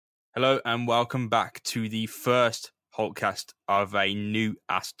Hello and welcome back to the first Holtecast of a new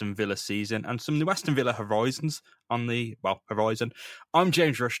Aston Villa season and some new Aston Villa horizons on the, horizon. I'm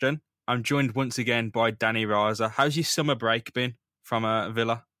James Rushton. I'm joined once again by Danny Raza. How's your summer break been from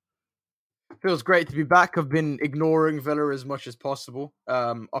Villa? Feels great to be back. I've been ignoring Villa as much as possible,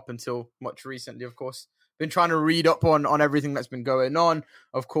 up until much recently, of course. Been trying to read up on everything that's been going on.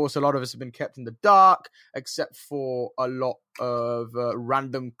 Of course, a lot of us have been kept in the dark, except for a lot of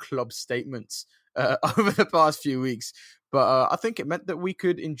random club statements over the past few weeks. But I think it meant that we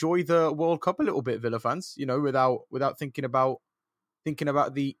could enjoy the World Cup a little bit, Villa fans. You know, without thinking about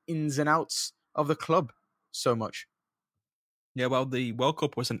the ins and outs of the club so much. Yeah, well, the World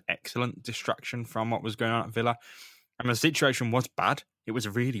Cup was an excellent distraction from what was going on at Villa. And the situation was bad. It was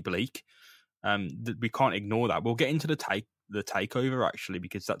really bleak. We can't ignore that. We'll get into the takeover, actually,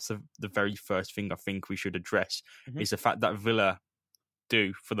 because that's the very first thing I think we should address, is the fact that Villa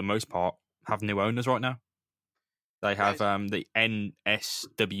do, for the most part, have new owners right now. They have the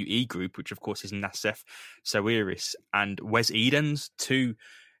NSWE group, which, of course, is Nassef Sawiris and Wes Edens, two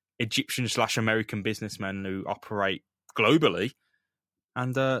Egyptian/American businessmen who operate globally,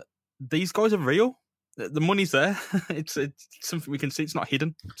 and these guys are real. The money's there. It's something we can see. It's not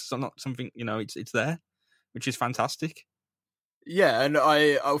hidden. It's not something, it's there, which is fantastic. Yeah, and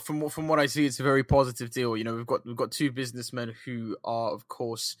I from what I see, it's a very positive deal. You know, we've got two businessmen who are, of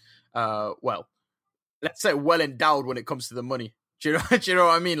course, let's say well endowed when it comes to the money. Do you know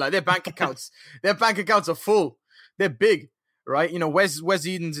what I mean? Like their bank accounts are full. They're big. Right, you know, Wes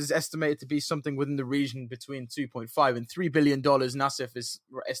Edens is estimated to be something within the region between $2.5 and $3 billion. Nassef is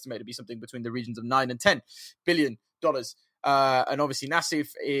estimated to be something between the regions of $9 and $10 billion. And obviously, Nassef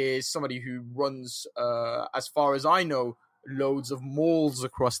is somebody who runs, as far as I know, loads of malls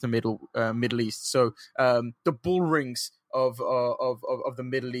across the Middle East. So the bull rings of the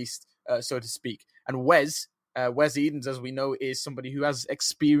Middle East, so to speak. And Wes Edens, as we know, is somebody who has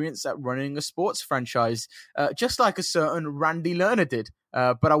experience at running a sports franchise, just like a certain Randy Lerner did.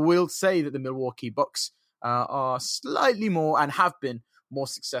 But I will say that the Milwaukee Bucks are slightly more and have been more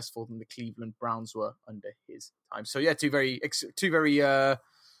successful than the Cleveland Browns were under his time. So yeah, two very exciting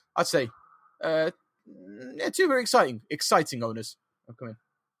owners have come in.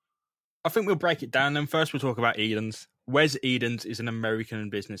 I think we'll break it down then. First, we'll talk about Edens. Wes Edens is an American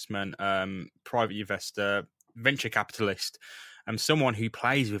businessman, private investor, venture capitalist, and someone who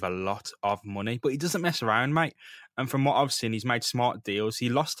plays with a lot of money, but he doesn't mess around, mate. And from what I've seen, he's made smart deals. He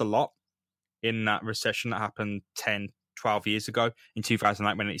lost a lot in that recession that happened 10, 12 years ago in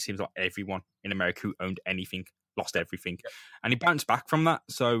 2008, when it seems like everyone in America who owned anything lost everything. Yeah. And he bounced back from that.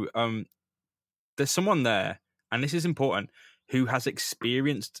 So there's someone there, and this is important, who has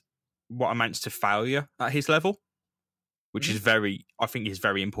experienced what amounts to failure at his level, which is I think is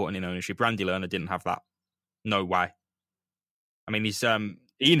very important in ownership. Randy Lerner didn't have that. No way. I mean,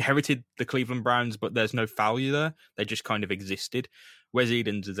 he inherited the Cleveland Browns, but there's no failure there. They just kind of existed. Wes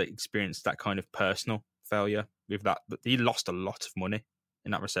Edens has experienced that kind of personal failure with that. He lost a lot of money in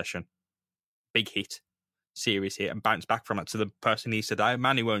that recession. Big hit, serious hit, and bounced back from it to the person he is today. A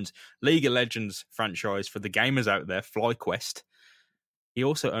man who owns League of Legends franchise for the gamers out there, FlyQuest. He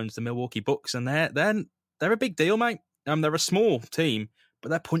also owns the Milwaukee Bucks, and they're a big deal, mate. They're a small team, but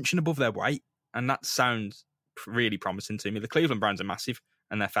they're punching above their weight, and that sounds really promising to me. The Cleveland Browns are massive,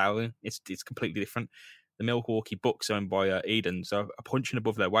 and they're failing. It's completely different. The Milwaukee Bucks, owned by Edens, are punching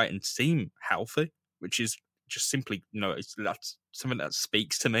above their weight and seem healthy, which is just simply, that's something that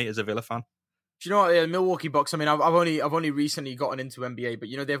speaks to me as a Villa fan. Do you know what? Milwaukee Bucks. I mean, I've only recently gotten into NBA, but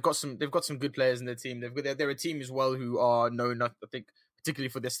they've got some good players in their team. They're a team as well who are known, I think, particularly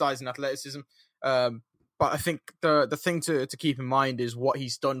for their size and athleticism. But I think the thing to keep in mind is what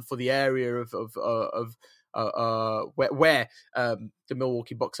he's done for the area of where the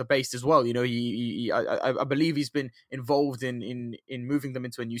Milwaukee Bucks are based as well. You know, I believe he's been involved in moving them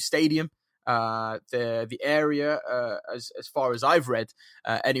into a new stadium. The area, as far as I've read,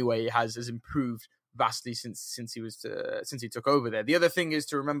 anyway, has improved vastly since he took over there. The other thing is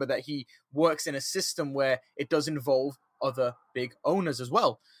to remember that he works in a system where it does involve other big owners as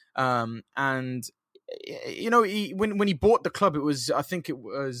well, and when he bought the club, I think it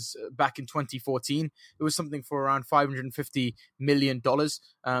was back in 2014. It was something for around $550 million.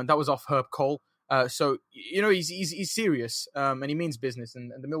 That was off Herb Cole. So he's serious, and he means business.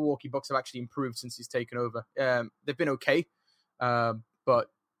 And the Milwaukee Bucks have actually improved since he's taken over. They've been okay, but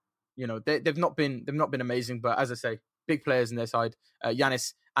they've not been amazing. But as I say, big players in their side.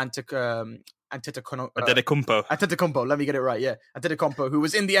 Giannis Antetokounmpo. Let me get it right. Yeah, Antetokounmpo, who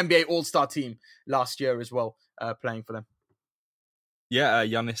was in the NBA All-Star team last year as well, playing for them. Yeah,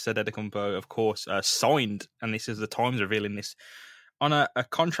 Giannis Antetokounmpo, of course, signed, and this is the Times revealing this, on a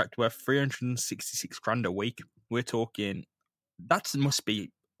contract worth 366 grand a week. We're talking, that must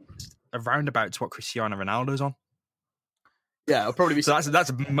be around about what Cristiano Ronaldo's on. Yeah, it'll probably be. So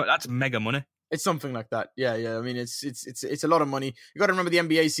that's mega money. It's something like that. Yeah. I mean, it's a lot of money. You got to remember the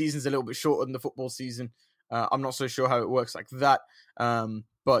NBA season's a little bit shorter than the football season. I'm not so sure how it works like that.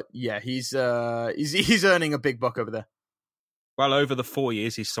 But yeah, he's earning a big buck over there. Well, over the 4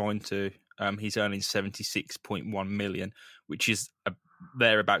 years he's signed to, he's earning 76.1 million, which is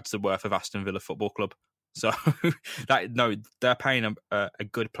thereabouts the worth of Aston Villa Football Club. So they're paying a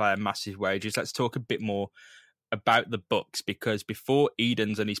good player massive wages. Let's talk a bit more about the Bucks, because before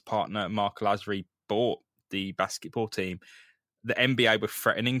Edens and his partner Mark Lasry bought the basketball team, the NBA were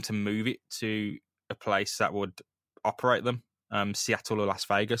threatening to move it to a place that would operate them, Seattle or Las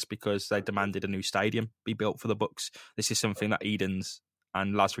Vegas, because they demanded a new stadium be built for the Bucks. This is something that Edens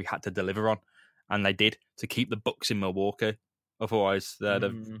and Lasry had to deliver on, and they did, to keep the Bucks in Milwaukee. Otherwise, they'd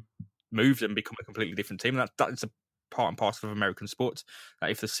have moved and become a completely different team. And that's a part and parcel of American sports, that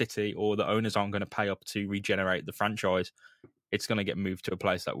if the city or the owners aren't going to pay up to regenerate the franchise, it's going to get moved to a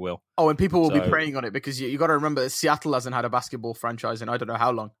place that will. Oh, and people will be preying on it, because you got to remember that Seattle hasn't had a basketball franchise in I don't know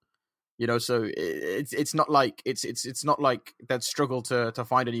how long. So it's not like it's not like they'd struggle to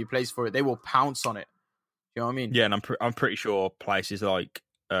find a new place for it. They will pounce on it. You know what I mean? Yeah, and I'm pretty sure places like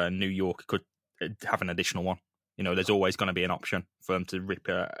New York could have an additional one. There's always going to be an option for them to rip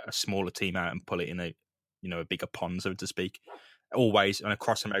a smaller team out and pull it in a bigger pond, so to speak. Always, and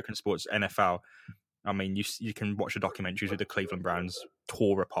across American sports, NFL. I mean, you can watch the documentaries with the Cleveland Browns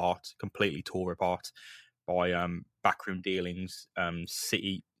completely tore apart by backroom dealings,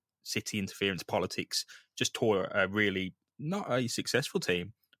 city interference, politics. Just tore a really not a successful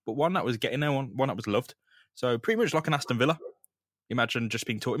team, but one that was getting there, one that was loved. So pretty much like an Aston Villa. Imagine just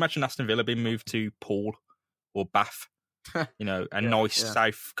being taught. Imagine Aston Villa being moved to Poole or Bath. A nice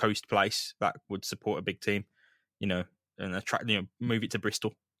south coast place that would support a big team. And attract. Move it to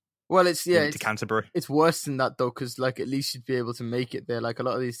Bristol. Well, it's to Canterbury. It's worse than that though, because at least you'd be able to make it there. Like a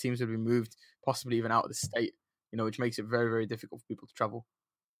lot of these teams would be moved, possibly even out of the state. Which makes it very, very difficult for people to travel.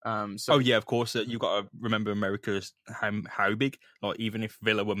 Oh yeah, of course. You've got to remember America's how big. Like even if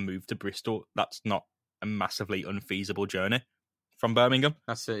Villa were moved to Bristol, that's not a massively unfeasible journey from Birmingham.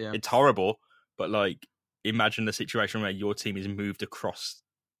 That's it. Yeah, it's horrible, but like imagine the situation where your team is moved across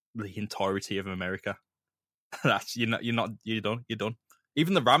the entirety of America. That's you're done.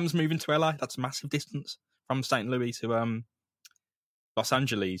 Even the Rams moving to LA, that's a massive distance from St. Louis to Los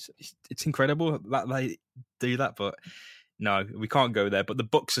Angeles. It's incredible that they do that, but no, we can't go there. But the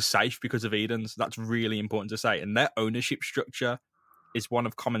Bucks are safe because of Edens. That's really important to say. And their ownership structure is one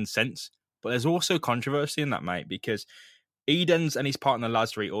of common sense. But there's also controversy in that, mate, because Edens and his partner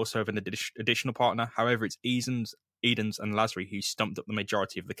Lasry also have an additional partner. However, it's Edens and Lasry who stumped up the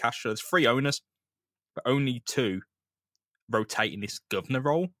majority of the cash. So there's 3 owners, but only 2 rotate in this governor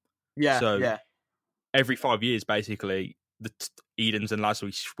role. Yeah. Every 5 years, basically, the Edens and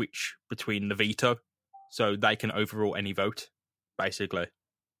Lasry switch between the veto, so they can overrule any vote, basically.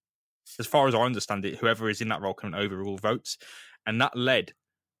 As far as I understand it, whoever is in that role can overrule votes. And that led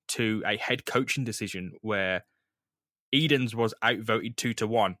to a head coaching decision where Edens was outvoted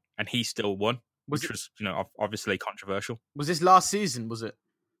 2-1, and he still won, which was obviously controversial. Was this last season, was it?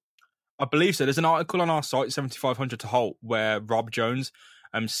 I believe so. There's an article on our site, 7500 to Holt, where Rob Jones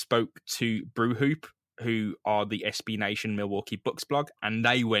spoke to Brewhoop, who are the SB Nation Milwaukee Bucks blog, and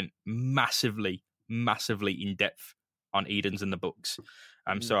they went massively in depth on Edens and the Bucks.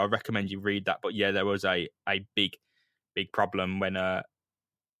 So I recommend you read that. But yeah, there was a big problem when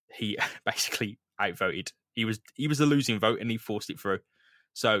he basically outvoted. He was the losing vote and he forced it through.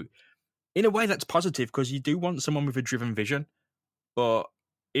 So in a way, that's positive because you do want someone with a driven vision. But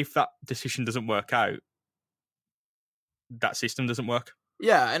if that decision doesn't work out, that system doesn't work.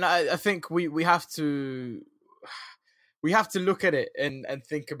 Yeah, and I think we have to look at it and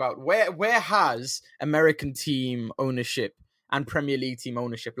think about where has American team ownership and Premier League team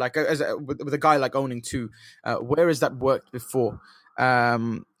ownership, like with a guy like owning 2, where has that worked before?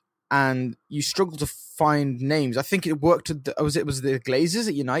 And you struggle to find names. I think it worked. Was the Glazers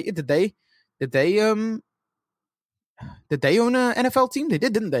at United? Did they own an NFL team? They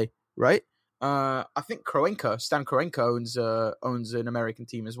did, didn't they? Right. I think Stan Kroenke owns an American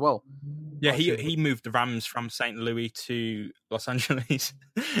team as well. Yeah, he moved the Rams from St. Louis to Los Angeles.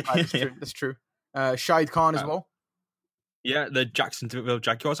 That's true. Shahid Khan as well. Yeah, the Jacksonville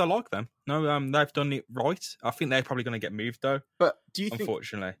Jaguars. I like them. No, they've done it right. I think they're probably going to get moved though. But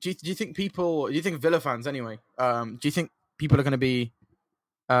unfortunately, do you think Villa fans anyway? Do you think people are going to be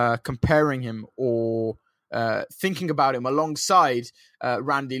comparing him or thinking about him alongside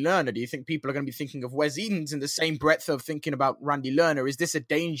Randy Lerner? Do you think people are going to be thinking of Wes Edens in the same breadth of thinking about Randy Lerner? Is this a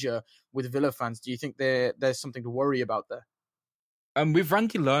danger with Villa fans? Do you think there's something to worry about there? With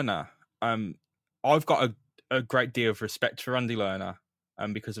Randy Lerner, I've got a great deal of respect for Randy Lerner,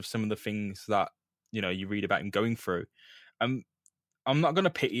 because of some of the things that you read about him going through. I'm not going to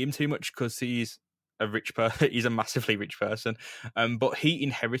pity him too much because he's a rich person. He's a massively rich person, but he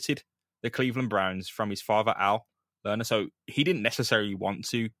inherited the Cleveland Browns from his father Al Lerner, so he didn't necessarily want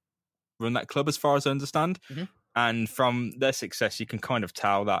to run that club, as far as I understand. Mm-hmm. And from their success, you can kind of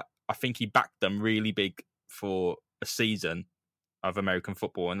tell that I think he backed them really big for a season of American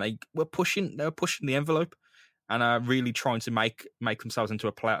football, and they were pushing the envelope and are really trying to make themselves into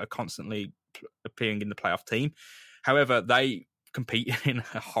a constantly appearing in the playoff team. However, they compete in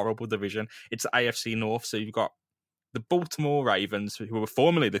a horrible division. It's the AFC North, so you've got the Baltimore Ravens, who were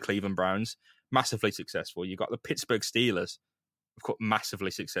formerly the Cleveland Browns, massively successful. You've got the Pittsburgh Steelers, of course,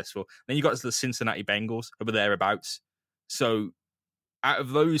 massively successful. Then you've got the Cincinnati Bengals, who were thereabouts. So out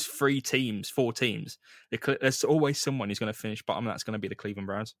of those four teams, there's always someone who's going to finish bottom, and that's going to be the Cleveland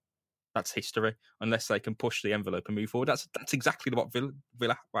Browns. That's history, unless they can push the envelope and move forward. That's exactly what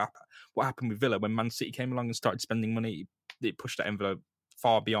what happened with Villa when Man City came along and started spending money. It pushed that envelope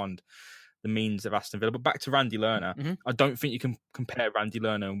far beyond the means of Aston Villa. But back to Randy Lerner, Mm-hmm. I don't think you can compare Randy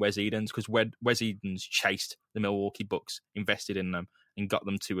Lerner and Wes Edens, because Wes Edens chased the Milwaukee Bucks, invested in them, and got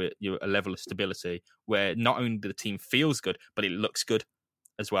them to a level of stability where not only the team feels good, but it looks good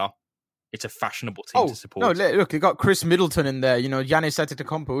as well. It's a fashionable team to support. No, look, you've got Chris Middleton in there, Giannis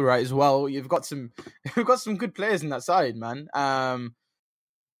Antetokounmpo, right, as well. You've got some good players in that side, man. The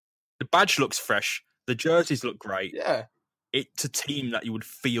badge looks fresh. The jerseys look great. Yeah. It's a team that you would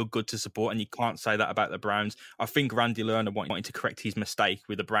feel good to support, and you can't say that about the Browns. I think Randy Lerner wanted to correct his mistake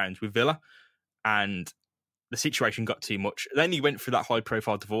with the Browns, with Villa, and the situation got too much. Then he went through that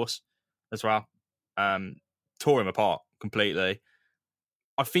high-profile divorce as well. Tore him apart completely.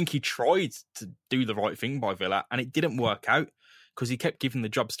 I think he tried to do the right thing by Villa, and it didn't work out because he kept giving the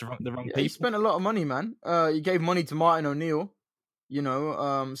jobs to the wrong people. He spent a lot of money, man. He gave money to Martin O'Neill.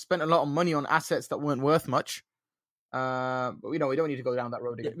 Spent a lot of money on assets that weren't worth much. But we don't need to go down that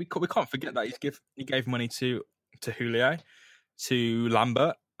road again. Yeah, we can't forget that he gave money to Julio, to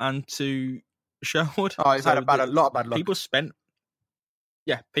Lambert, and to Sherwood. Oh, he's had a lot of bad luck. People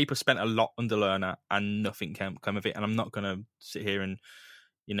spent a lot under Lerner, and nothing came of it. And I'm not going to sit here and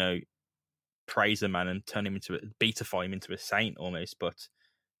praise the man and turn him beatify him into a saint almost. But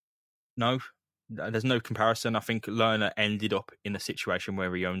no, there's no comparison. I think Lerner ended up in a situation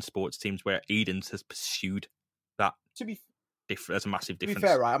where he owns sports teams, where Edens has pursued that. There's a massive difference. To be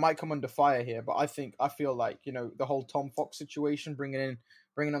fair, right, I might come under fire here, but I feel like the whole Tom Fox situation, bringing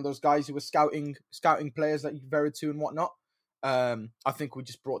on those guys who were scouting players like Veretout and whatnot. I think we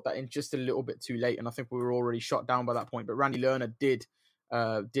just brought that in just a little bit too late, and I think we were already shot down by that point. But Randy Lerner did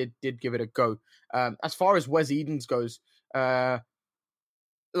give it a go. As far as Wes Edens goes,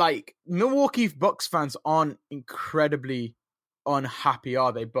 like Milwaukee Bucks fans aren't incredibly unhappy,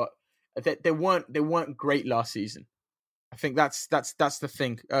 are they? But they weren't great last season. I think that's the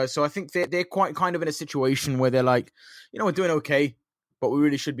thing. So I think they're quite kind of in a situation where they're like, we're doing okay, but we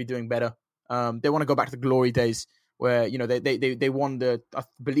really should be doing better. They want to go back to the glory days where they won I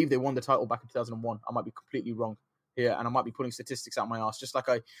believe they won the title back in 2001. I might be completely wrong here, and I might be pulling statistics out of my ass, just like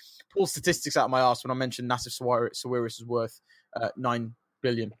I pull statistics out of my ass when I mentioned Nassif Sawiris is worth $9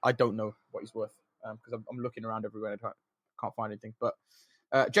 billion. I don't know what he's worth because I'm looking around everywhere and I can't find anything. But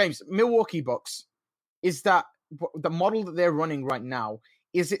James, Milwaukee Bucks, is that the model that they're running right now?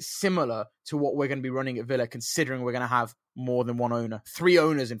 Is it similar to what we're going to be running at Villa, considering we're going to have more than one owner, 3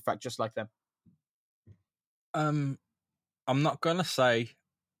 owners, in fact, just like them? I'm not going to say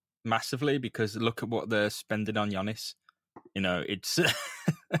massively, because look at what they're spending on Giannis. It's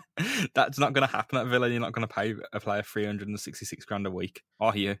that's not going to happen at Villa. You're not going to pay a player $366,000 a week,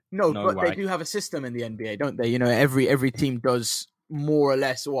 are you? No, but way. They do have a system in the NBA, don't they? Every team does more or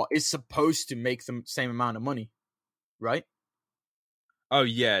less what is supposed to make them the same amount of money, right? Oh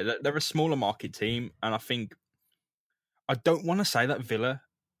yeah, they're a smaller market team, and I don't want to say that Villa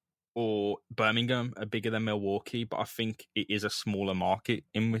or Birmingham are bigger than Milwaukee, but I think it is a smaller market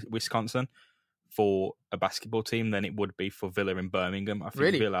in Wisconsin for a basketball team than it would be for Villa in Birmingham. I think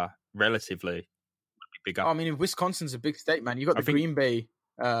Really? Villa relatively would be bigger. I mean, Wisconsin's a big state, man. You got Green Bay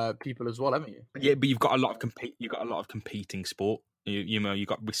people as well, haven't you? Yeah, but you've got a lot of competing sport. You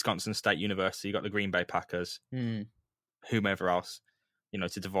got Wisconsin State University, you got the Green Bay Packers, whomever else,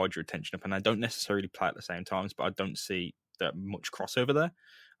 to divide your attention up. And they don't necessarily play at the same times, but I don't see much crossover there.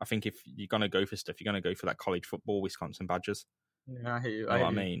 I think if you're gonna go for stuff, you're gonna go for that college football, Wisconsin Badgers. Yeah, I hear you. You know what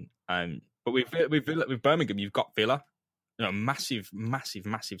I mean? But with Birmingham, you've got Villa, massive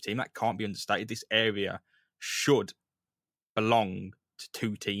team that can't be understated. This area should belong to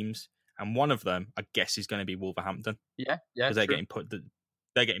two teams, and one of them, I guess, is going to be Wolverhampton. Yeah, because they're getting pushed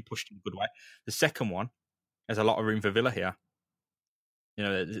in a good way. The second one, there's a lot of room for Villa here.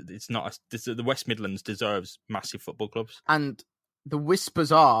 It's not the West Midlands deserves massive football clubs, and the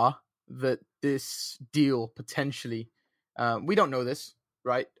whispers are that this deal potentially, we don't know this,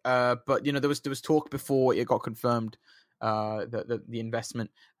 right? But there was talk before it got confirmed, the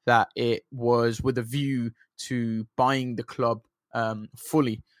investment, that it was with a view to buying the club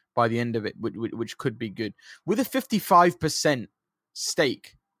fully by the end of it, which could be good. With a 55%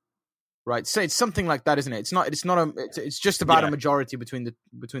 stake, right? So it's something like that, isn't it? It's just about a majority between the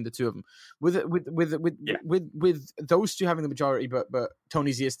two of them. With those two having the majority, but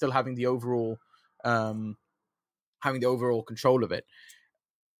Tony Zia still having the overall control of it.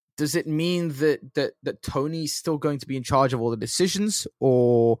 Does it mean that Tony's still going to be in charge of all the decisions,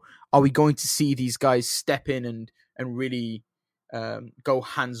 or are we going to see these guys step in and really go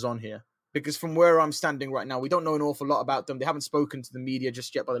hands-on here? Because from where I'm standing right now, we don't know an awful lot about them. They haven't spoken to the media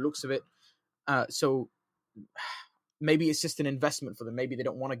just yet by the looks of it. So maybe it's just an investment for them. Maybe they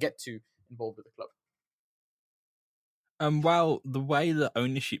don't want to get too involved with the club. Well, the way the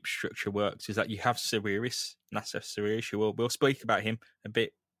ownership structure works is that you have Nassef Sawiris. We'll speak about him a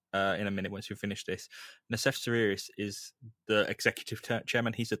bit in a minute once we finish this. Nassef Sawiris is the executive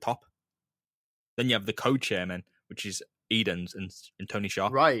chairman. He's the top. Then you have the co-chairman, which is Edens and Tony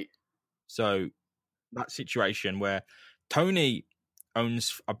Sharp. Right. So that situation where Tony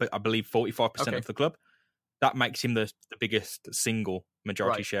owns, I believe, 45% of the club, that makes him the biggest single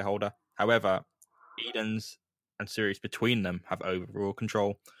majority shareholder. However, Edens and Sirius between them have overall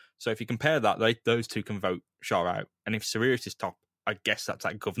control. So if you compare that, those two can vote Shah out. And if Sirius is top, I guess that's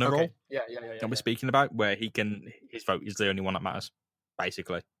that governor role. Yeah. That we're speaking about, where his vote is the only one that matters,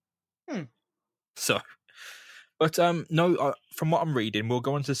 basically. So, but no, from what I'm reading, we'll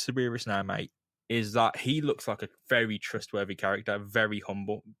go on to Sirius now, mate. Is that he looks like a very trustworthy character, very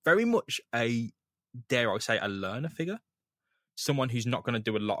humble, very much dare I say, a learner figure. Someone who's not going to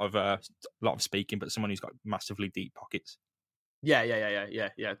do a lot of speaking, but someone who's got massively deep pockets.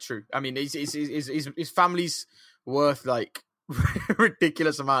 Yeah. True. I mean, his family's worth like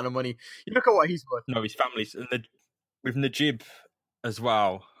ridiculous amount of money. You look at what he's worth. No, his family's with Najib as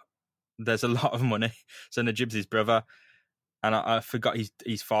well. There's a lot of money. So Najib's his brother, and I forgot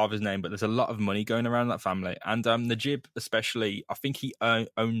his father's name, but there's a lot of money going around that family. And Najib, especially, I think he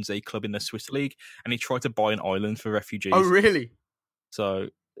owns a club in the Swiss League, and he tried to buy an island for refugees. Oh, really? So,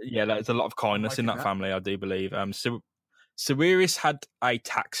 yeah, there's a lot of kindness in that family, I do believe. So Sawiris had a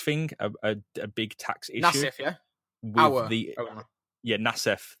tax thing, a big tax issue. Nassef, yeah?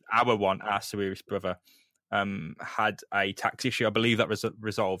 Nassef, our Sawiris brother, had a tax issue. I believe that was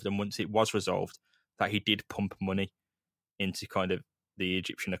resolved, and once it was resolved, that he did pump money into kind of the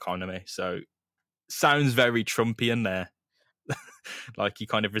Egyptian economy. So sounds very Trumpian there. Like he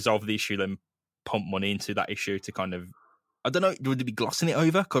kind of resolved the issue, then pump money into that issue to kind of, I don't know, would it be glossing it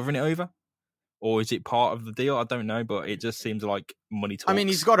over, covering it over? Or is it part of the deal? I don't know, but it just seems like money talks. I mean,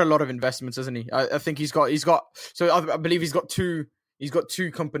 he's got a lot of investments, hasn't he? I think he's got, so I believe he's got two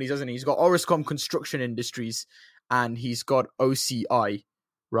companies, hasn't he? He's got Orascom Construction Industries and he's got OCI,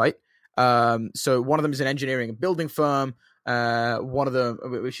 right? So one of them is an engineering and building firm. One of them,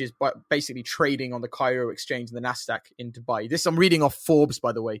 which is basically trading on the Cairo Exchange and the Nasdaq in Dubai. This I'm reading off Forbes,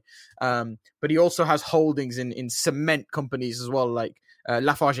 by the way. But he also has holdings in cement companies as well, like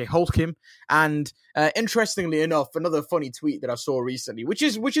Lafarge Holcim. And interestingly enough, another funny tweet that I saw recently, which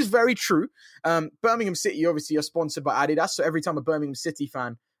is very true. Birmingham City obviously are sponsored by Adidas, so every time a Birmingham City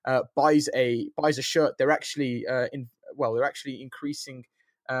fan buys a shirt, they're actually increasing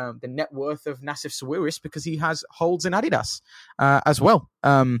the net worth of Nassef Sawiris because he holds in Adidas as well.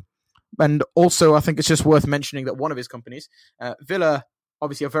 And also, I think it's just worth mentioning that one of his companies, Villa,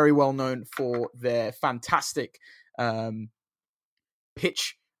 obviously are very well known for their fantastic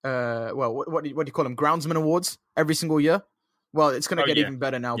pitch. What do you call them? Groundsman Awards every single year. Well, it's going to get even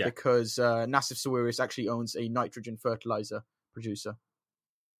better now because Nassef Sawiris actually owns a nitrogen fertilizer producer.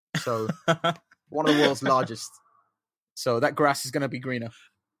 So one of the world's largest. So that grass is going to be greener.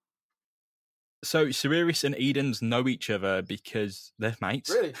 So Sawiris and Edens know each other because they're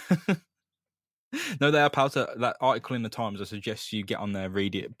mates. Really? No, they are part of that article in the Times. I suggest you get on there,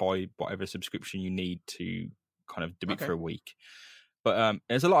 read it, buy whatever subscription you need to kind of do it for a week. But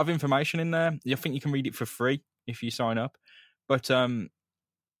there's a lot of information in there. I think you can read it for free if you sign up. But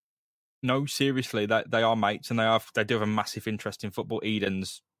no, seriously, they are mates, and they do have a massive interest in football.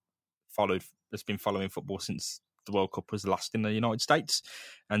 Eden's has been following football since the World Cup was last in the United States,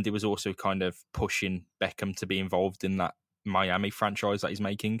 and it was also kind of pushing Beckham to be involved in that Miami franchise that he's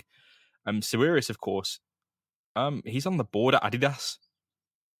making. Sawiris, of course, he's on the board at Adidas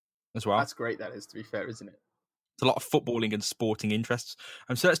as well. That's great. That is, to be fair, isn't it? It's a lot of footballing and sporting interests.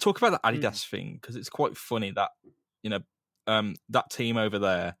 So let's talk about the Adidas thing, because it's quite funny that that team over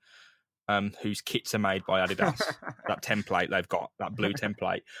there, whose kits are made by Adidas, that template they've got, that blue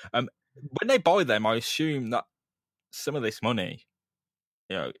template. When they buy them, I assume that some of this money,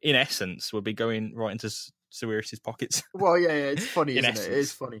 in essence, would be going right into Sawiris' pockets. Well, yeah, it's funny, isn't it? It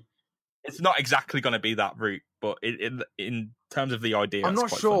is funny. It's not exactly going to be that route, but in terms of the idea, I'm not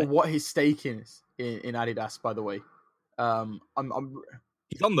sure funny. what his stake is in Adidas, by the way.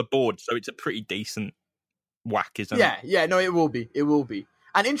 He's on the board, so it's a pretty decent whack, isn't it? Yeah, no, it will be.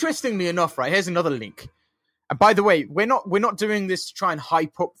 And interestingly enough, right, here's another link. And by the way, we're not doing this to try and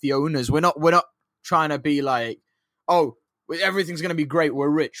hype up the owners. We're not trying to be like, oh, everything's going to be great. We're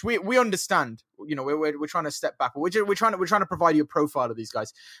rich. We understand. We're trying to step back. We're trying to provide you a profile of these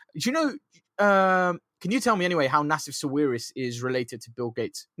guys. Do you know? Can you tell me anyway how Nassif Sawiris is related to Bill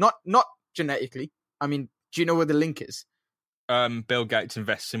Gates? Not genetically. I mean, do you know where the link is? Bill Gates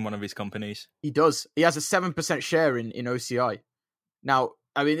invests in one of his companies. He does. He has a 7% share in OCI. Now,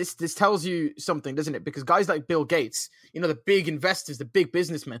 I mean, this tells you something, doesn't it? Because guys like Bill Gates, the big investors, the big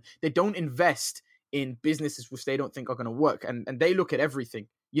businessmen, they don't invest in businesses which they don't think are going to work, and they look at everything.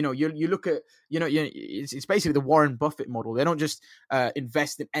 You look at it's basically the Warren Buffett model. They don't just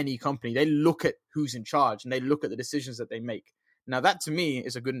invest in any company. They look at who's in charge and they look at the decisions that they make. Now, that to me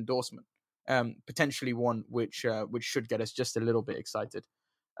is a good endorsement. Potentially one which should get us just a little bit excited.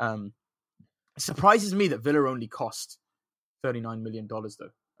 It surprises me that Villa only cost $39 million,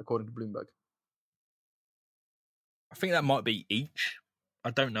 though, according to Bloomberg. I think that might be each. I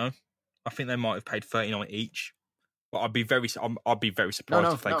don't know. I think they might have paid 39 each. But I'd be very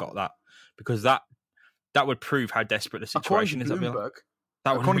surprised if they got that, because that would prove how desperate the situation is. According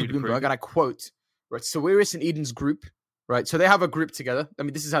to Bloomberg, and I quote, right, Sawiris and Eden's group, right, so they have a group together. I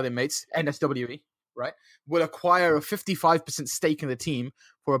mean, this is how they're mates, NSWE, right, will acquire a 55% stake in the team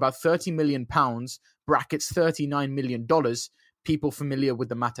for about £30 million, brackets $39 million, people familiar with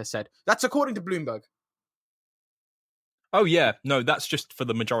the matter said. That's according to Bloomberg. Oh, yeah. No, that's just for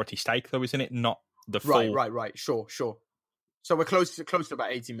the majority stake, though, isn't it? Not the full... Right. Sure. So we're close to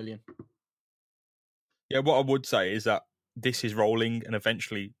about 80 million. Yeah, what I would say is that this is rolling, and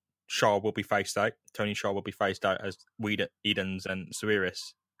eventually Shaw will be phased out. Tony Shaw will be phased out, as Edens and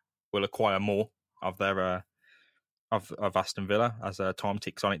Sawiris will acquire more of their of Aston Villa as time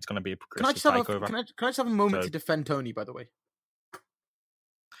ticks on. It's going to be a progressive takeover. Can I just have a moment to defend Tony, by the way?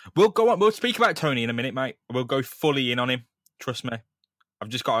 We'll go on. We'll speak about Tony in a minute, mate. We'll go fully in on him. Trust me. We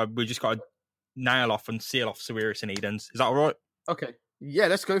just got to nail off and seal off Sawiris and Edens. Is that all right? Okay. Yeah,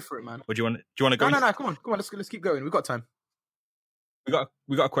 let's go for it, man. Or do you want to go? No. Come on. Let's keep going. We've got time. We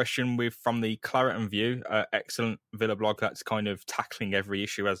got a question from the Claret and View, excellent Villa blog that's kind of tackling every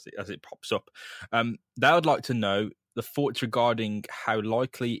issue as it pops up. They would like to know the thoughts regarding how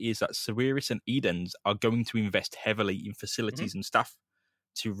likely it is that Sawiris and Edens are going to invest heavily in facilities and staff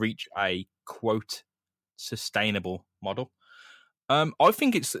to reach a quote sustainable model. I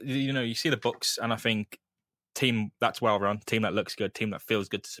think it's, you see the books, and I think team that's well run, team that looks good, team that feels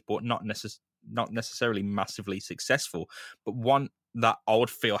good to support, not necessarily massively successful, but one that I would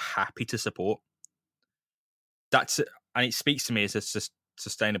feel happy to support. And it speaks to me as a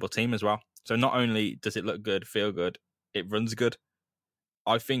sustainable team as well. So not only does it look good, feel good, it runs good.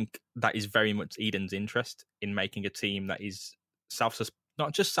 I think that is very much Eden's interest in making a team that is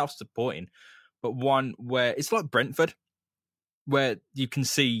not just self-supporting, but one where it's like Brentford, where you can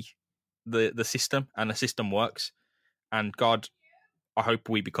see the system and the system works. And God, I hope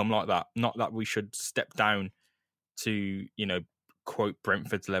we become like that. Not that we should step down to, quote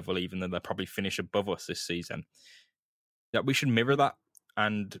Brentford's level, even though they'll probably finish above us this season. That we should mirror that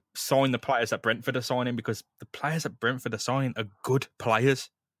and sign the players that Brentford are signing, because the players that Brentford are signing are good players,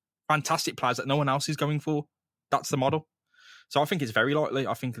 fantastic players that no one else is going for. That's the model. So I think it's very likely.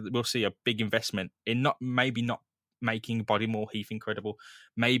 I think that we'll see a big investment in maybe not making Bodymore Heath incredible,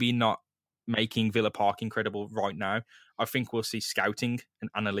 maybe not making Villa Park incredible right now. I think we'll see scouting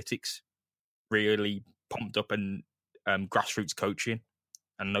and analytics really pumped up, and grassroots coaching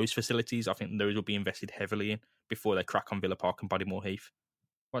and those facilities. I think those will be invested heavily in before they crack on Villa Park and Bodymore Heath.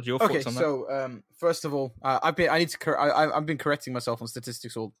 What's your Okay, thoughts on that? so first of all, I've been correcting myself on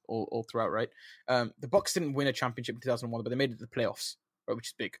statistics all throughout. Right, the Bucks didn't win a championship in 2001, but they made it to the playoffs, right, which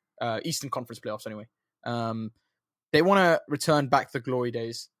is big. Eastern Conference playoffs, anyway. They want to return back to the glory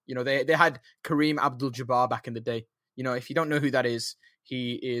days. You know, they had Kareem Abdul-Jabbar back in the day. You know, if you don't know who that is,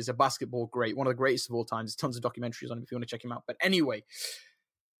 he is a basketball great, one of the greatest of all time. There's tons of documentaries on him if you want to check him out. But anyway,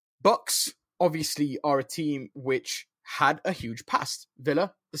 Bucks obviously are a team which had a huge past.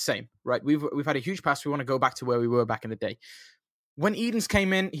 Villa, the same, right? We've had a huge past. We want to go back to where we were back in the day. When Edens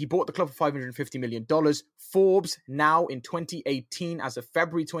came in, he bought the club for $550 million. Forbes, now in 2018, as of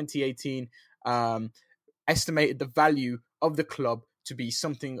February 2018, estimated the value of the club to be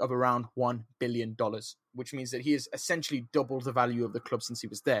something of around $1 billion, which means that he has essentially doubled the value of the club since he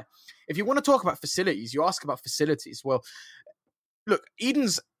was there. If you want to talk about facilities, you ask about facilities. Well, look,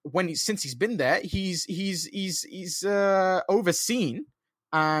 Edens, since he's been there, he's overseen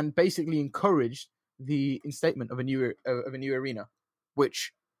and basically encouraged the instatement of a new arena,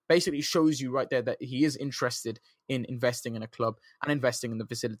 which basically shows you right there that he is interested in investing in a club and investing in the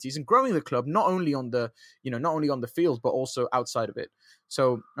facilities and growing the club, not only on the field but also outside of it.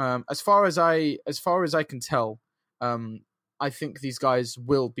 So as far as I can tell, I think these guys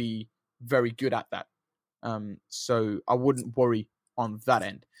will be very good at that. So I wouldn't worry on that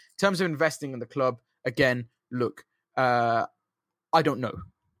end. In terms of investing in the club, again, look, I don't know,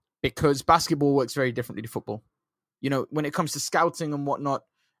 because basketball works very differently to football. You know, when it comes to scouting and whatnot,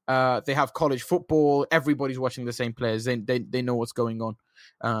 they have college football. Everybody's watching the same players. They know what's going on,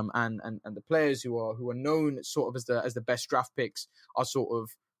 and the players who are known sort of as the best draft picks are sort of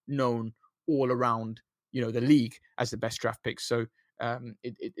known all around, you know, the league as the best draft picks. So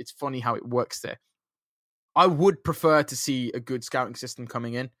it's funny how it works there. I would prefer to see a good scouting system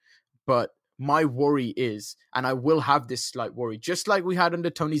coming in, but my worry is, and I will have this slight worry, just like we had under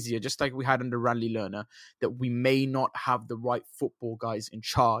Tony Zia, just like we had under Randy Lerner, that we may not have the right football guys in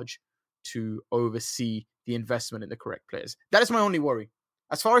charge to oversee the investment in the correct players. That is my only worry.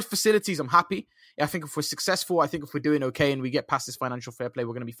 As far as facilities, I'm happy. I think if we're successful, I think if we're doing okay and we get past this financial fair play,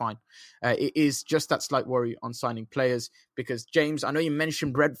 we're going to be fine. It is just that slight worry on signing players because, James, I know you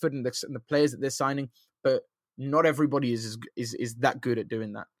mentioned Brentford and the players that they're signing, but not everybody is that good at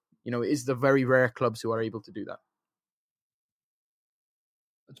doing that. You know, it is the very rare clubs who are able to do that.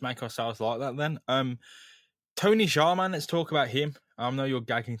 Let's make ourselves like that then. Tony Sharman, let's talk about him. I know you're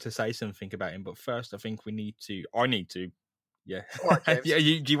gagging to say something about him, but first I think I need to. Yeah. Right, yeah.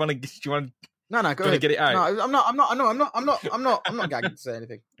 Do you want to? No, go ahead. Get it out. No, I'm not gagging to say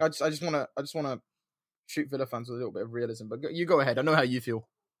anything. I just want to shoot Villa fans with a little bit of realism. But you go ahead. I know how you feel.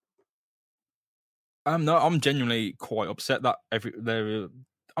 No, I'm genuinely quite upset that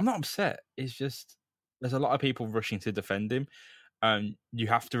I'm not upset. It's just there's a lot of people rushing to defend him. You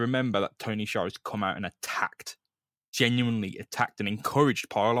have to remember that Tony Shaw has come out and genuinely attacked and encouraged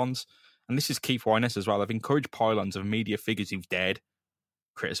pylons. And this is Keith Wyness as well. They've encouraged pylons of media figures who've dared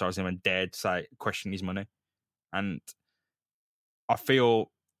criticise him and dared question his money. And I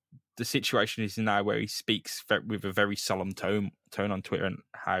feel the situation is now where he speaks with a very solemn tone on Twitter and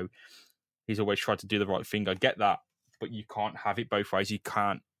how he's always tried to do the right thing. I get that, but you can't have it both ways. You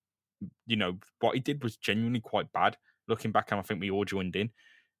can't, what he did was genuinely quite bad. Looking back, and I think we all joined in,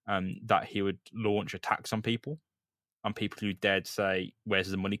 that he would launch attacks on people who dared say, where's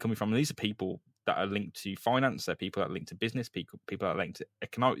the money coming from? And these are people that are linked to finance, they're people that are linked to business, people that are linked to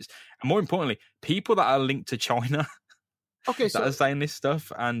economics, and more importantly, people that are linked to China that are saying this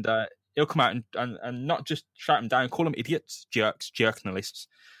stuff. And he'll come out and not just shout them down, call them idiots, jerks, jerknalists.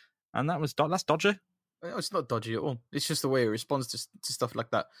 And that's dodgy. It's not dodgy at all. It's just the way he responds to stuff like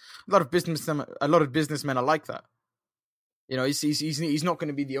that. A lot of businessmen are like that. You know, he's not going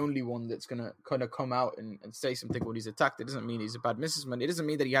to be the only one that's going to kind of come out and say something when he's attacked. It doesn't mean he's a bad businessman. It doesn't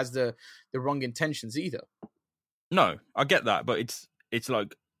mean that he has the wrong intentions either. No, I get that, but it's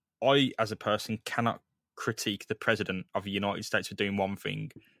like I, as a person, cannot critique the president of the United States for doing one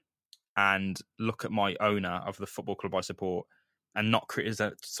thing and look at my owner of the football club I support and not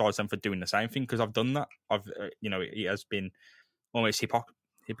criticize them for doing the same thing, because I've done that. It has been almost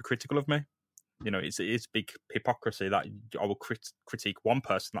hypocritical of me. You know, it's big hypocrisy that I will critique one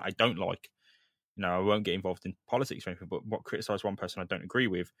person that I don't like. You know, I won't get involved in politics or anything, but criticize one person I don't agree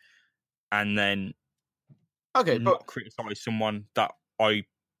with, and then not criticize someone that I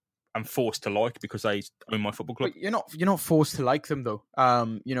am forced to like because they own my football club. But you're not forced to like them though.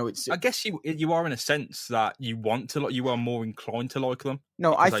 It's. I guess you are in a sense that you want to like. You are more inclined to like them.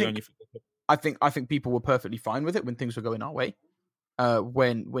 No, I think people were perfectly fine with it when things were going our way.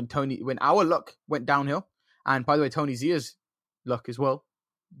 When our luck went downhill, and by the way, Tony Zia's luck as well.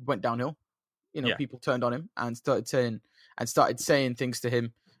 went downhill. Yeah. People turned on him and started saying things to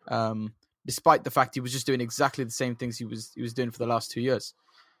him, despite the fact he was just doing exactly the same things he was doing for the last 2 years.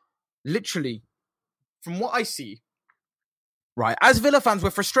 Literally, from what I see, right, as Villa fans, we're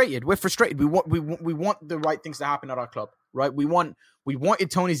frustrated. We want the right things to happen at our club, right? We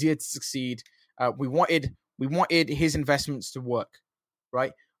wanted Tony Zia to succeed. We wanted his investments to work,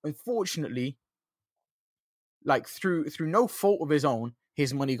 right? Unfortunately, like through no fault of his own,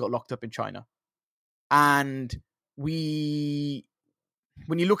 his money got locked up in China. And when you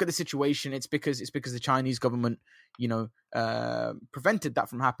look at the situation, it's because the Chinese government, prevented that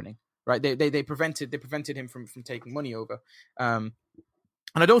from happening, right? They prevented him from taking money over. And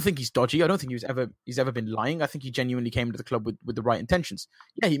I don't think he's dodgy. I don't think he's ever been lying. I think he genuinely came to the club with the right intentions.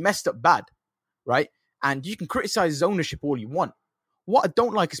 Yeah, he messed up bad, right? And you can criticize his ownership all you want. What I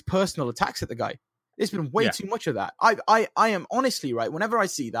don't like is personal attacks at the guy. There's been way too much of that. I am honestly, right, whenever I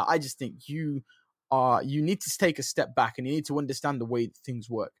see that, I just think you need to take a step back and you need to understand the way things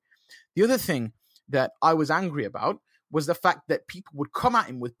work. The other thing that I was angry about was the fact that people would come at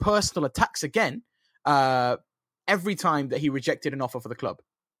him with personal attacks again every time that he rejected an offer for the club.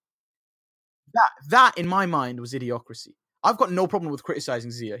 That in my mind was idiocracy. I've got no problem with criticizing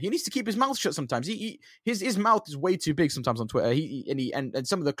Zia. He needs to keep his mouth shut sometimes. His mouth is way too big sometimes on Twitter. And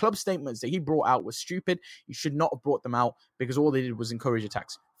some of the club statements that he brought out were stupid. He should not have brought them out because all they did was encourage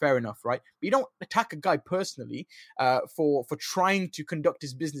attacks. Fair enough, right? But you don't attack a guy personally for trying to conduct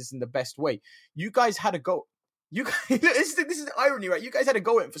his business in the best way. You guys had a go. You guys, this is the irony, right? You guys had a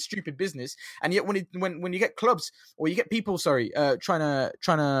go at him for stupid business, and yet when you get clubs or you get people, trying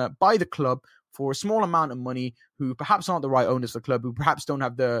to buy the club for a small amount of money, who perhaps aren't the right owners of the club, who perhaps don't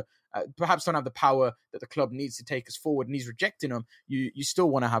have the power that the club needs to take us forward, and he's rejecting them, you still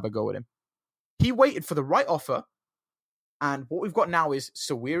want to have a go at him. He waited for the right offer, and what we've got now is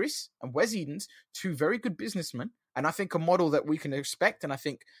Sawiris and Wes Edens, two very good businessmen, and I think a model that we can expect, and I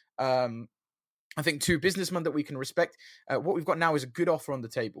think two businessmen that we can respect. What we've got now is a good offer on the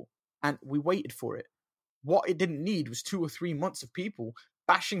table, and we waited for it. What it didn't need was 2 or 3 months of people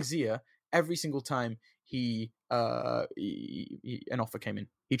bashing Zia every single time an offer came in.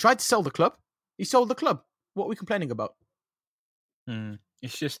 He tried to sell the club. He sold the club. What are we complaining about?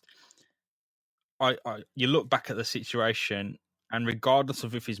 It's just, you look back at the situation, and regardless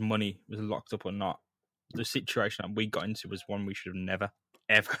of if his money was locked up or not, the situation that we got into was one we should have never,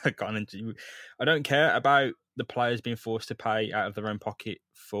 ever gotten into. I don't care about the players being forced to pay out of their own pocket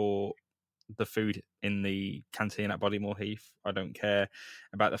for the food in the canteen at Bodymore Heath. I don't care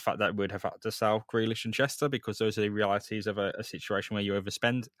about the fact that we'd have had to sell Grealish and Chester, because those are the realities of a situation where you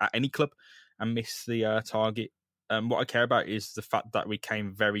overspend at any club and miss the target. What I care about is the fact that we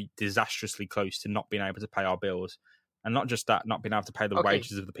came very disastrously close to not being able to pay our bills. And not just that, not being able to pay the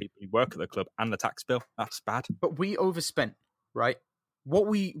wages of the people who work at the club and the tax bill. That's bad. But we overspent, right?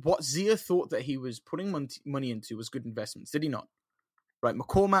 What Zia thought that he was putting money into was good investments, did he not? Right,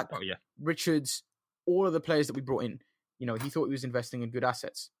 McCormack, Richards, all of the players that we brought in, he thought he was investing in good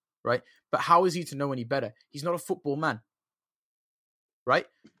assets, right? But how is he to know any better? He's not a football man, right?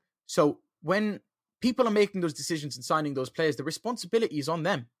 So when people are making those decisions and signing those players, the responsibility is on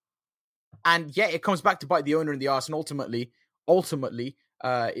them. And yeah, it comes back to bite the owner in the arse, and ultimately,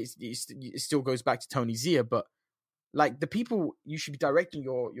 it still goes back to Tony Zia. But like, the people you should be directing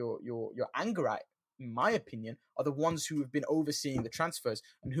your anger at, in my opinion, are the ones who have been overseeing the transfers.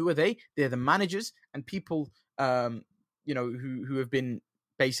 And who are they? They're the managers and people, who have been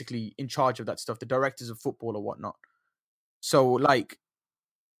basically in charge of that stuff, the directors of football or whatnot. So, like,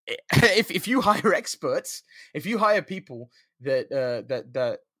 if you hire experts, if you hire people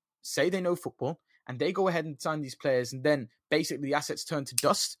that say they know football, and they go ahead and sign these players, and then basically the assets turn to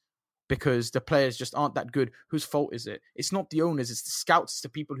dust because the players just aren't that good, whose fault is it? It's not the owners, it's the scouts, it's the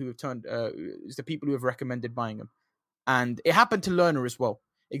people who have it's the people who have recommended buying them. And it happened to Lerner as well.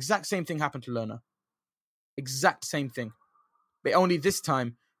 Exact same thing happened to Lerner. Exact same thing. But only this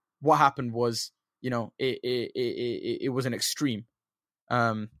time, what happened was, it was an extreme.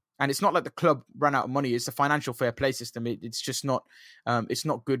 And it's not like the club ran out of money. It's a financial fair play system. It's just not. It's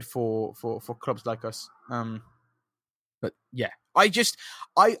not good for clubs like us. But yeah, I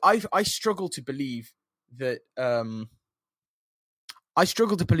struggle to believe that. I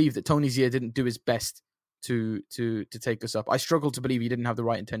struggle to believe that Tony Zia didn't do his best to take us up. I struggle to believe he didn't have the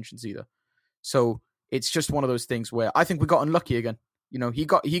right intentions either. So it's just one of those things where I think we got unlucky again. He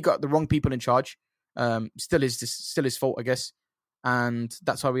got the wrong people in charge. Still his fault, I guess. And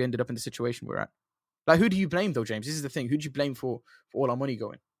that's how we ended up in the situation we're at. Like, who do you blame, though, James? This is the thing. Who do you blame for all our money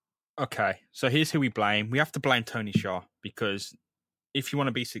going? Okay, so here's who we blame. We have to blame Tony Shaw, because if you want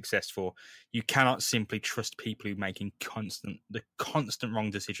to be successful, you cannot simply trust people who are making constant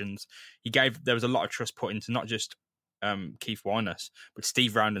wrong decisions. There was a lot of trust put into not just Keith Winers, but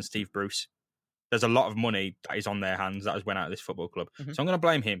Steve Round and Steve Bruce. There's a lot of money that is on their hands that has went out of this football club. Mhm. So I'm going to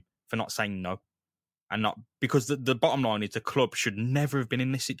blame him for not saying no. And not because the bottom line is the club should never have been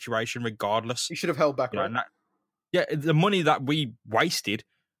in this situation regardless. You should have held back, You know, right? yeah, the money that we wasted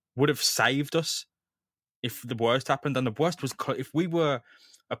would have saved us if the worst happened. And the worst was if we were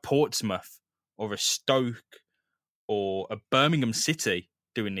a Portsmouth or a Stoke or a Birmingham City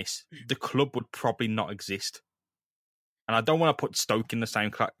doing this, the club would probably not exist. And I don't want to put Stoke in the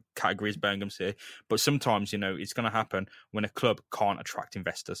same category as Birmingham City, but sometimes, it's going to happen when a club can't attract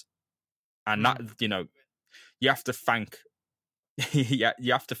investors. And that, you have to thank you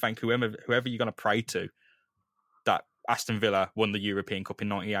have to thank whoever you're going to pray to that Aston Villa won the European Cup in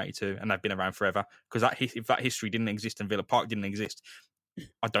 1982 and they've been around forever. Because if that history didn't exist and Villa Park didn't exist,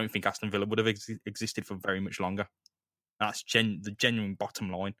 I don't think Aston Villa would have existed for very much longer. And that's the genuine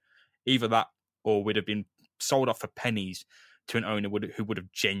bottom line. Either that or we'd have been sold off for pennies to an owner who would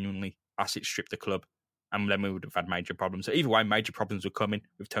have genuinely asset stripped the club, and then we would have had major problems. So either way, major problems were coming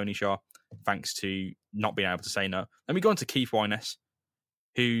with Tony Shaw, thanks to not being able to say no. Then we go on to Keith Winers,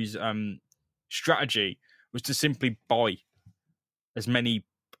 whose strategy was to simply buy as many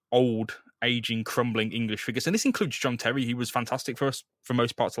old, aging, crumbling English figures. And this includes John Terry, who was fantastic for us for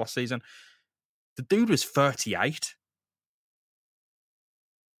most parts of last season. The dude was 38.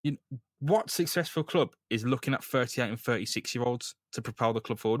 What successful club is looking at 38 and 36-year-olds to propel the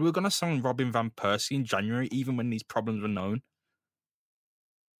club forward? We were going to sign Robin Van Persie in January, even when these problems were known.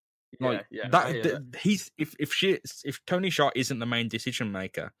 If Tony Shaw isn't the main decision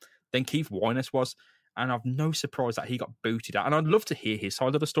maker, then Keith Winers was, and I've no surprise that he got booted out. And I'd love to hear his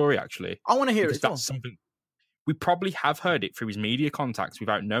side of the story. Actually, I want to hear it. That's something we probably have heard it through his media contacts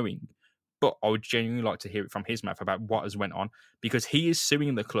without knowing, but I would genuinely like to hear it from his mouth about what has went on, because he is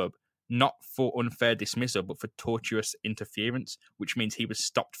suing the club not for unfair dismissal, but for tortuous interference, which means he was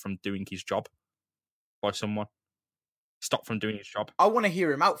stopped from doing his job by someone. Stopped from doing his job. I want to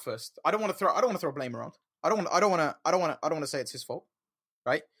hear him out first. I don't want to throw blame around. I don't want to say it's his fault,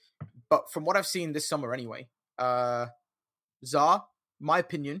 right? But from what I've seen this summer, anyway, Czar, my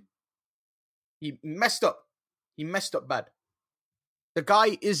opinion, he messed up. He messed up bad. The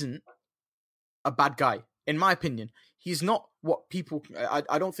guy isn't a bad guy, in my opinion. He's not what people.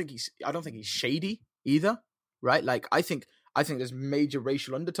 I don't think he's shady either, right? Like I think there's major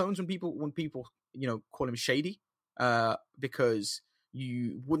racial undertones when people call him shady, because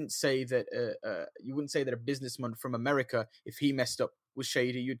you wouldn't say that a businessman from America, if he messed up, was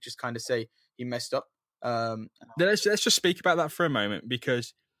shady. You'd just kind of say he messed up. Let's just speak about that for a moment,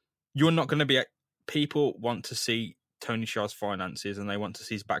 because you're not going to be. People want to see Tony Shaw's finances and they want to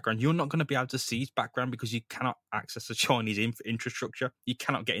see his background. You're not going to be able to see his background because you cannot access the Chinese infrastructure. You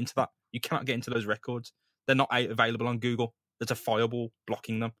cannot get into that. You cannot get into those records. They're not available on Google. There's a firewall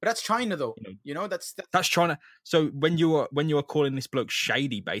blocking them. But that's China, though. That's China. So when you are calling this bloke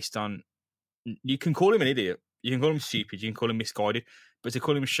shady based on, you can call him an idiot, you can call him stupid, you can call him misguided, but to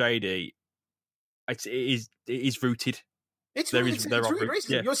call him shady, it is rooted. It's really racist.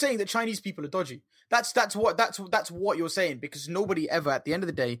 Yeah. You're saying that Chinese people are dodgy. That's what you're saying, because nobody ever, at the end of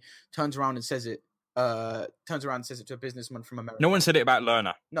the day, turns around and says it to a businessman from America. No one said it about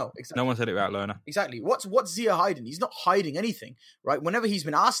Lerner. No, exactly. No one said it about Lerner. Exactly. What's Zia hiding? He's not hiding anything, right? Whenever he's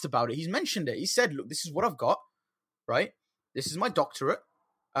been asked about it, he's mentioned it. He said, "Look, this is what I've got, right? This is my doctorate,"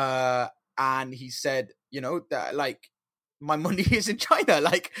 and he said, that like, my money is in China,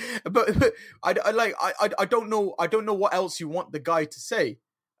 like, but I don't know what else you want the guy to say.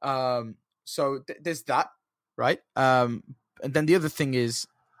 So there's that, right? And then the other thing is,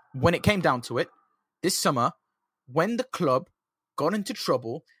 when it came down to it, this summer, when the club got into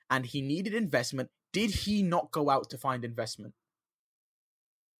trouble and he needed investment, did he not go out to find investment?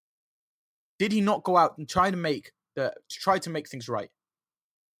 Did he not go out and try to make things right?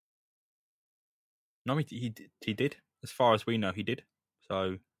 No, he did. As far as we know, he did.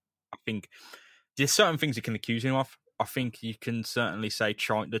 So I think there's certain things you can accuse him of. I think you can certainly say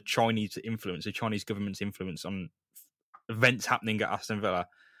the Chinese government's influence on events happening at Aston Villa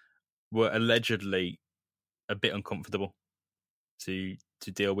were allegedly a bit uncomfortable to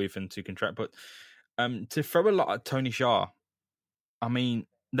deal with and to contract. But to throw a lot at Tony Shaw, I mean,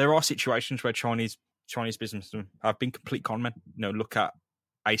 there are situations where Chinese businessmen have been complete conmen. Look at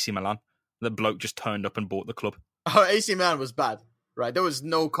AC Milan. The bloke just turned up and bought the club. Oh, AC Milan was bad, right? There was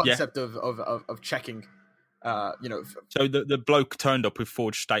no concept of checking. So the bloke turned up with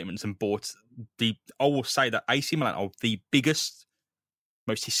forged statements and bought I will say that AC Milan are the biggest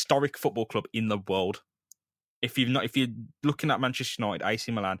most historic football club in the world. If you're looking at Manchester United,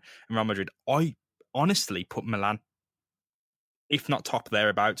 AC Milan, and Real Madrid, I honestly put Milan, if not top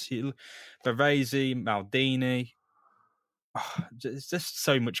thereabouts. Baresi, Maldini. There's just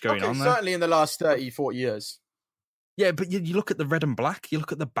so much going on there. Certainly in the last 30, 40 years. Yeah, but you look at the red and black, you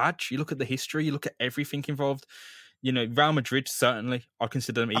look at the badge, you look at the history, you look at everything involved. Real Madrid, certainly, I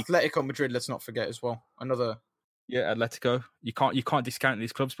consider them Atletico Madrid, let's not forget as well. Another. Yeah, Atletico. You can't discount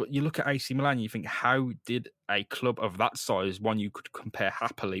these clubs, but you look at AC Milan, you think, how did a club of that size, one you could compare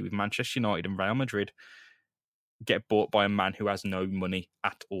happily with Manchester United and Real Madrid, get bought by a man who has no money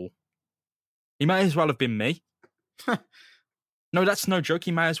at all? He may as well have been me. No, that's no joke.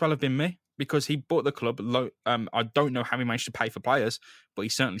 He may as well have been me because he bought the club. I don't know how he managed to pay for players, but he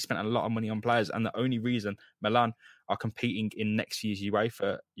certainly spent a lot of money on players. And the only reason Milan are competing in next year's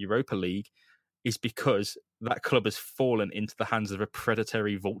UEFA Europa League is because that club has fallen into the hands of a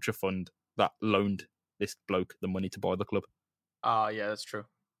predatory vulture fund that loaned this bloke the money to buy the club. Yeah, that's true.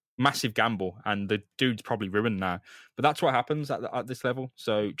 Massive gamble, and the dude's probably ruined now. But that's what happens at this level.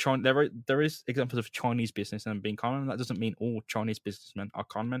 So there is examples of Chinese businessmen being con. That doesn't mean all Chinese businessmen are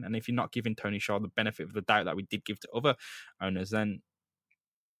con men. And if you're not giving Tony Shaw the benefit of the doubt that we did give to other owners, then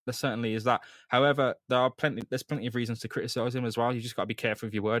there certainly is that. However, there's plenty of reasons to criticise him as well. You just got to be careful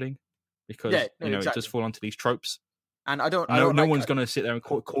with your wording because exactly. It does fall onto these tropes. And no one's going to sit there and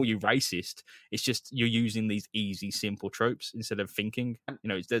call you racist. It's just you're using these easy, simple tropes instead of thinking.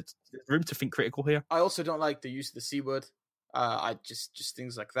 There's room to think critical here. I also don't like the use of the C word. I just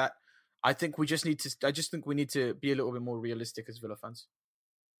things like that. I think we just need to be a little bit more realistic as Villa fans.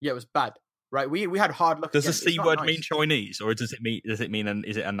 Yeah, it was bad, right? We had hard luck. Does the C word mean Chinese, or is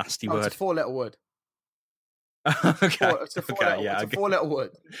it a nasty word? It's a 4-letter word. Okay. It's a 4-letter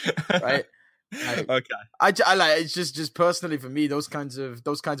word, right? Okay. I like it's just personally for me those kinds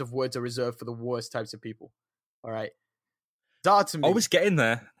of words are reserved for the worst types of people. All right. To me. I was getting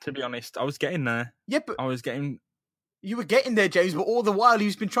there, to be honest. I was getting there. Yeah, but you were getting there, James, but all the while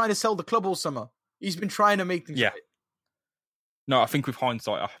he's been trying to sell the club all summer. He's been trying to make things right. No, I think with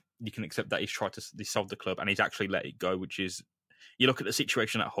hindsight you can accept that he's tried to sell the club and he's actually let it go, which is you look at the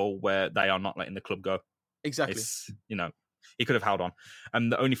situation at Hull where they are not letting the club go. Exactly. It's, he could have held on.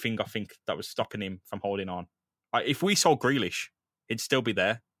 And the only thing I think that was stopping him from holding on, if we sold Grealish, he'd still be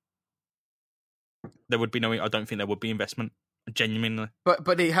there. There would be I don't think there would be investment, genuinely.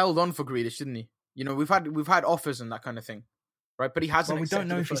 But he held on for Grealish, didn't he? We've had offers and that kind of thing, right? But he hasn't. Well, we don't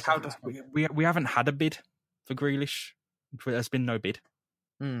know if he's held. We haven't had a bid for Grealish. There's been no bid.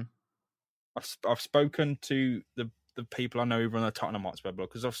 I've spoken to the people I know who run the Tottenham Hotspur blog,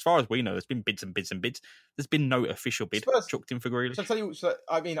 because as far as we know, there's been bids and bids and bids. There's been no official bid chucked in for Grealish. So I tell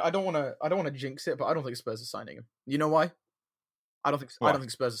you, I don't want to jinx it, but I don't think Spurs are signing him. You know why? I don't think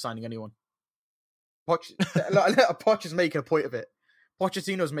Spurs are signing anyone. Poch is making a point of it.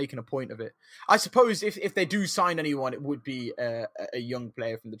 Pochettino's making a point of it. I suppose if they do sign anyone, it would be a young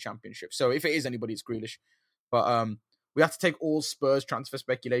player from the Championship. So if it is anybody, it's Grealish. But we have to take all Spurs transfer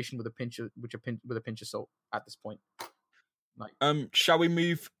speculation with a pinch of salt at this point. Shall we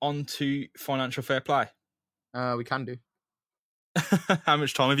move on to financial fair play? We can do. How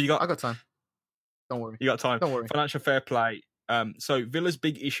much time have you got? I got time. Don't worry. You got time. Don't worry. Financial fair play. So Villa's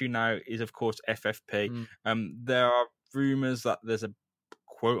big issue now is, of course, FFP. There are rumours that there's a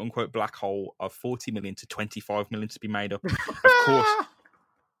quote-unquote black hole of 40 million to 25 million to be made up. Of course,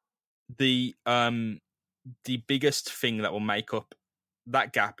 the biggest thing that will make up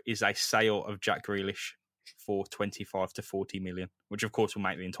that gap is a sale of Jack Grealish for 25 to 40 million, which of course will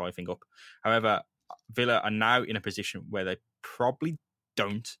make the entire thing up. However, Villa are now in a position where they probably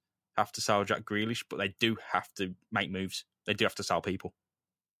don't have to sell Jack Grealish, but they do have to make moves. They do have to sell people.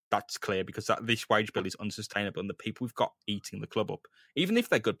 That's clear, because this wage bill is unsustainable, and the people we've got eating the club up, even if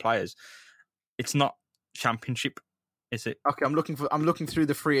they're good players, it's not Championship, is it? Okay, I'm looking through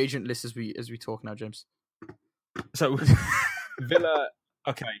the free agent list as we talk now, James. So Villa,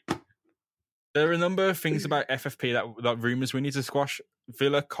 okay. There are a number of things about FFP that rumours we need to squash.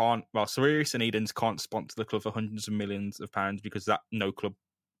 Villa can't, Sirius and Edens can't sponsor the club for hundreds of millions of pounds because no club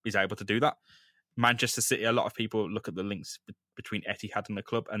is able to do that. Manchester City, a lot of people look at the links between Etihad and the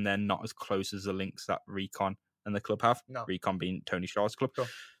club, and they're not as close as the links that Recon and the club have. No. Recon being Tony Shaw's club. Sure.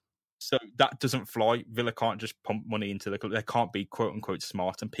 So that doesn't fly. Villa can't just pump money into the club. They can't be quote unquote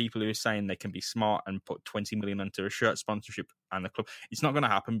smart. And people who are saying they can be smart and put 20 million into a shirt sponsorship and the club, it's not going to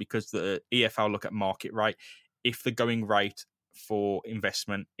happen, because the EFL look at market rate. If the going rate for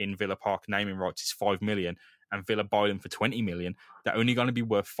investment in Villa Park naming rights is 5 million and Villa buy them for 20 million, they're only going to be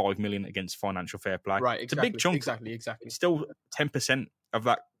worth 5 million against financial fair play. Right, exactly. It's a big chunk. Exactly. It's still 10% of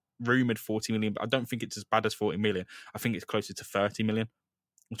that rumoured 40 million, but I don't think it's as bad as 40 million. I think it's closer to 30 million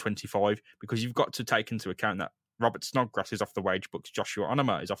or 25, because you've got to take into account that Robert Snodgrass is off the wage books, Joshua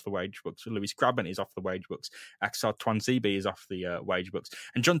Onoma is off the wage books, Lewis Grabban is off the wage books, Axel Twanzebe is off the wage books,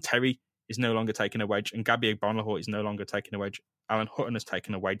 and John Terry is no longer taking a wage, and Gabby Bonahor is no longer taking a wage. Alan Hutton has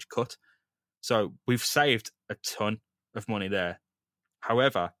taken a wage cut. So we've saved a ton of money there.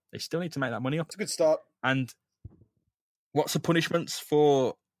 However, they still need to make that money up. It's a good start. And what's the punishments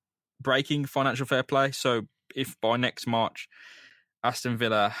for breaking financial fair play? So if by next March, Aston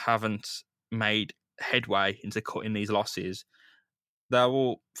Villa haven't made headway into cutting these losses, they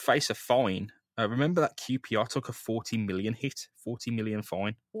will face a fine. Remember that QPR took a 40 million hit, 40 million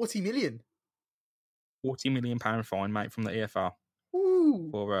fine. 40 million? 40 million pound fine, mate, from the EFL. Ooh.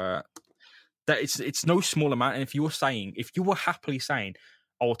 For that, it's no small amount. And if you were happily saying,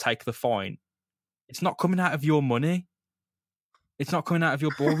 I'll take the fine, it's not coming out of your money. It's not coming out of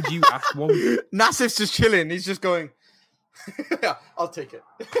your board. Would you ask? Nassif's just chilling. He's just going, yeah, I'll take it.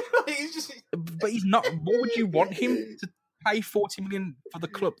 But he's not. What would you want him to pay 40 million for the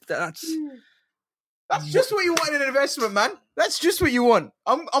club? That's just what you want in an investment, man. That's just what you want.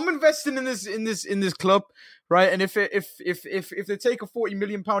 I'm investing in this club, right? And if they take a 40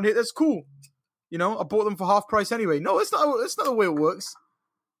 million pound hit, that's cool. You know, I bought them for half price anyway. No, that's not the way it works.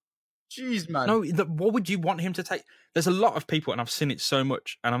 Jeez, man. No, what would you want him to take? There's a lot of people, and I've seen it so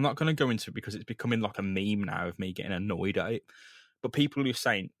much, and I'm not going to go into it because it's becoming like a meme now of me getting annoyed at it. But people who are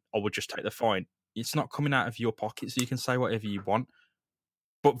saying, I would just take the fine. It's not coming out of your pocket, so you can say whatever you want.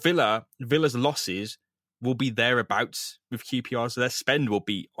 But Villa's losses will be thereabouts with QPR, so their spend will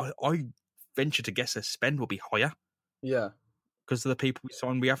be, I venture to guess their spend will be higher. Yeah. Because of the people we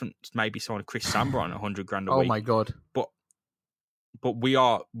signed. We haven't maybe signed Chris Samba on 100 grand a week. Oh my God. But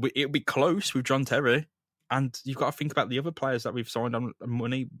it'll be close with John Terry. And you've got to think about the other players that we've signed on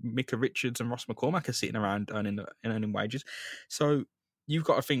money. Micah Richards and Ross McCormack are sitting around earning wages. So you've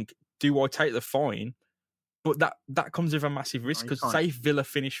got to think, do I take the fine? But that comes with a massive risk, because say Villa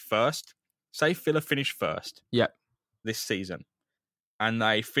finish first. Yep. This season, and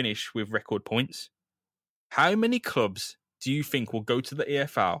they finish with record points. How many clubs do you think will go to the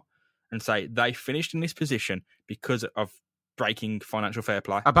EFL and say they finished in this position because of breaking financial fair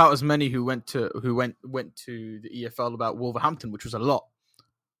play? About as many who went to the EFL about Wolverhampton, which was a lot.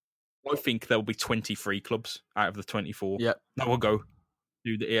 I think there will be 23 clubs out of the 24 that will go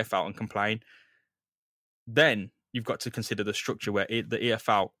to the EFL and complain. Then you've got to consider the structure where the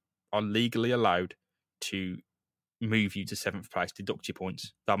EFL are legally allowed to move you to 7th place, deduct your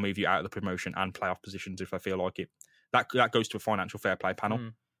points. They'll move you out of the promotion and playoff positions if they feel like it. That goes to a financial fair play panel.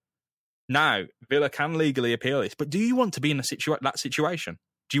 Mm. Now, Villa can legally appeal this, but do you want to be in that situation?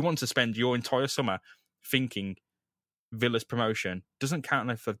 Do you want to spend your entire summer thinking Villa's promotion doesn't count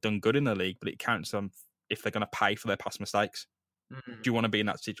if they've done good in the league, but it counts them if they're going to pay for their past mistakes? Do you want to be in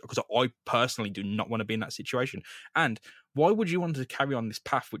that situation? Because I personally do not want to be in that situation. And why would you want to carry on this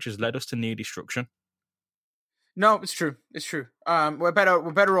path which has led us to near destruction? No, it's true. It's true. We're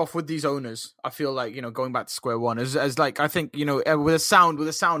better off with these owners. I feel like, going back to square one, as like, I think, with a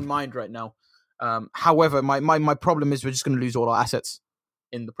sound mind right now. However, my problem is we're just going to lose all our assets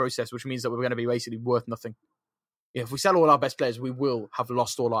in the process, which means that we're going to be basically worth nothing. If we sell all our best players, we will have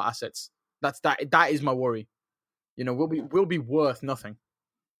lost all our assets. That is my worry. We'll be worth nothing.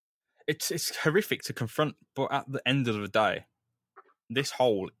 It's horrific to confront, but at the end of the day, this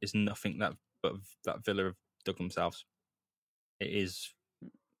hole is nothing that Villa have dug themselves. It is,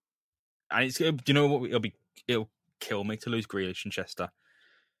 and it's, you know what, it'll kill me to lose Grealish and Chester,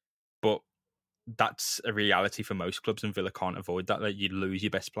 but that's a reality for most clubs, and Villa can't avoid that you lose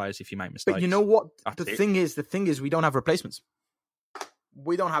your best players if you make mistakes. But you know what? The thing is, we don't have replacements.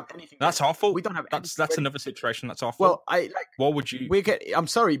 We don't have anything. That's awful. We don't have. That's another situation. That's awful. Well, what would you? I'm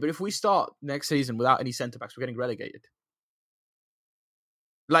sorry, but if we start next season without any centre backs, we're getting relegated.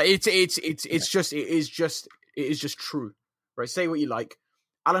 Like it is just true, right? Say what you like.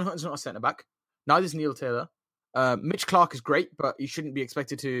 Alan Hutton's not a centre back. Neither is Neil Taylor. Mitch Clark is great, but he shouldn't be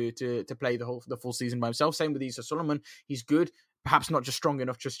expected to play the full season by himself. Same with Issa Solomon. He's good, perhaps not just strong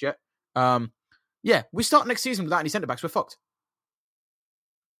enough just yet. We start next season without any centre backs. We're fucked.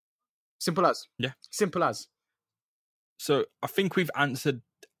 Simple as. Yeah. Simple as. So I think we've answered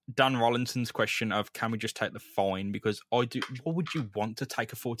Dan Rollinson's question of can we just take the fine? Because what would you want to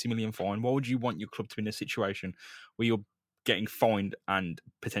take a 40 million fine? Why would you want your club to be in a situation where you're getting fined and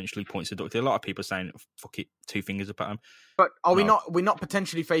potentially points deducted? A lot of people are saying, fuck it, 2 fingers up at them. But we're not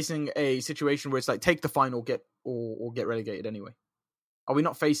potentially facing a situation where it's like take the fine or get relegated anyway? Are we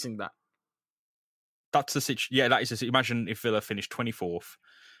not facing that? That's the situation. Yeah, that is the. Imagine if Villa finished 24th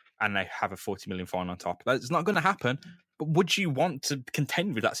and they have a 40 million fine on top. That's not going to happen. But would you want to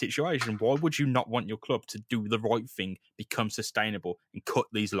contend with that situation? Why would you not want your club to do the right thing, become sustainable, and cut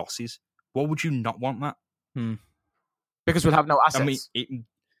these losses? Why would you not want that? Because we'll have no assets. I mean,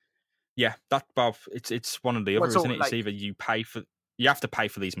 it's one or the other, isn't it? It's either you have to pay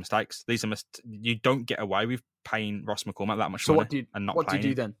for these mistakes. You don't get away with paying Ross McCormack that much money and not paying. What do you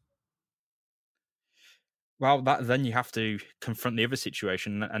do then? Well, then you have to confront the other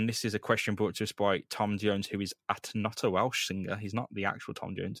situation, and this is a question brought to us by Tom Jones, who is not a Welsh singer. He's not the actual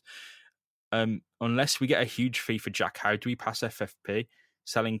Tom Jones. Unless we get a huge fee for Jack, how do we pass FFP?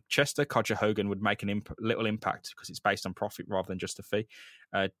 Selling Chester, Codger, Hogan would make little impact because it's based on profit rather than just a fee.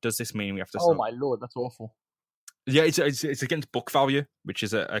 Does this mean we have to? Oh my lord, that's awful. Yeah, it's against book value, which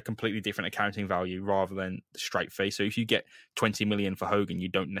is a completely different accounting value rather than the straight fee. So if you get 20 million for Hogan,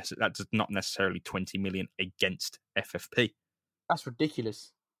 that's not necessarily 20 million against FFP. That's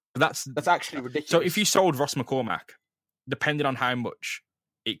ridiculous. But that's actually ridiculous. So if you sold Ross McCormack, depending on how much,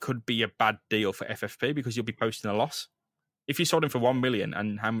 it could be a bad deal for FFP because you'll be posting a loss. If you sold him for 1 million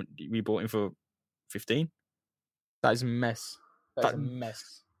and how much we bought him for 15, that is a mess. That's a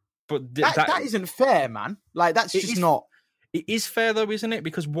mess. But that isn't fair, man. Like that's just not. It is fair though, isn't it?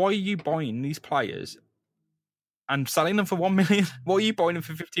 Because why are you buying these players and selling them for 1 million? Why are you buying them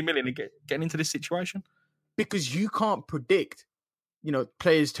for 50 million and getting into this situation? Because you can't predict,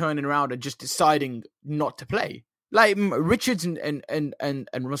 players turning around and just deciding not to play. Like Richards and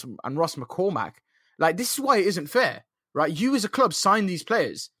Ross McCormack. Like this is why it isn't fair, right? You as a club sign these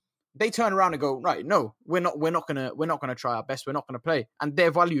players. They turn around and go, right, no, we're not gonna try our best. We're not gonna play, and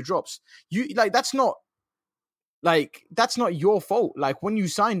their value drops. That's not your fault. Like when you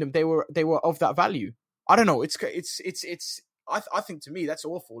signed them, they were of that value. I don't know. I think to me that's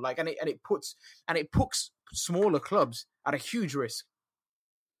awful. Like, and it puts smaller clubs at a huge risk.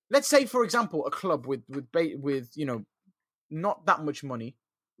 Let's say, for example, a club with not that much money,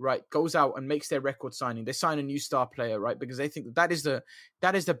 right, goes out and makes their record signing. They sign a new star player, right, because they think that is the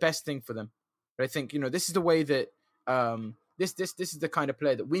best thing for them. But I think this is the way that this is the kind of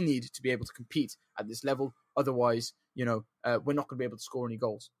player that we need to be able to compete at this level. Otherwise, we're not going to be able to score any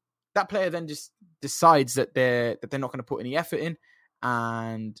goals. That player then just decides that they're not going to put any effort in,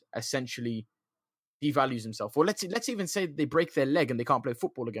 and essentially devalues himself. Or let's even say they break their leg and they can't play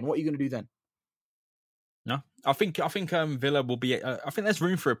football again. What are you going to do then? No, I think Villa will be. I think there's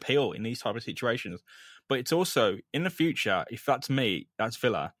room for appeal in these type of situations, but it's also in the future. If that's me, that's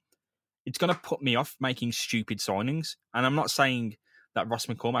Villa. It's going to put me off making stupid signings, and I'm not saying that Ross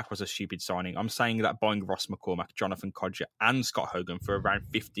McCormack was a stupid signing. I'm saying that buying Ross McCormack, Jonathan Codger, and Scott Hogan for around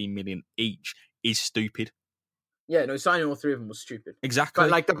 15 million each is stupid. Yeah, no, signing all three of them was stupid. Exactly.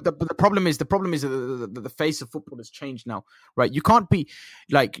 But like the problem is the face of football has changed now, right? You can't be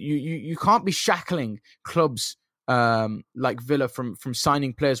like you can't be shackling clubs like Villa from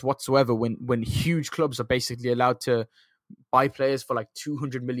signing players whatsoever when huge clubs are basically allowed to buy players for like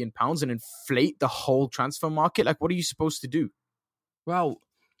 £200 million and inflate the whole transfer market. Like, what are you supposed to do? Well,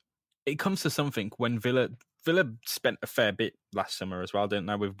 it comes to something when Villa spent a fair bit last summer as well, didn't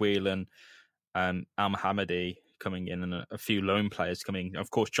they? With Whelan, Al Mohammadi coming in and a few loan players coming in. Of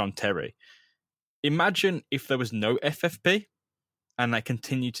course, John Terry. Imagine if there was no FFP and they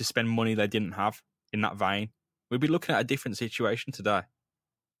continued to spend money they didn't have in that vein. We'd be looking at a different situation today.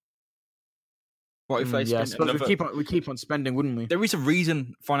 What if they spent another... we keep on spending, wouldn't we? There is a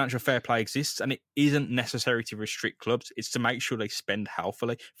reason financial fair play exists, and it isn't necessary to restrict clubs. It's to make sure they spend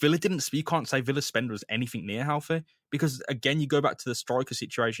healthily. You can't say Villa's spend was anything near healthy because, again, you go back to the striker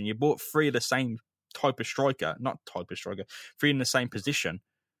situation. You bought three of the same three in the same position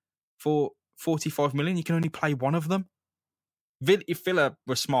for 45 million. You can only play one of them. If Villa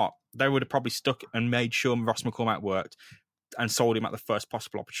were smart, they would have probably stuck and made sure Ross McCormack worked and sold him at the first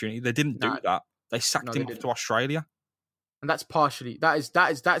possible opportunity. They didn't do that. They sacked him off to Australia. And that's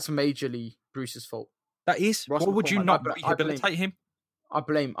majorly Bruce's fault. That is. Why would you not rehabilitate him? I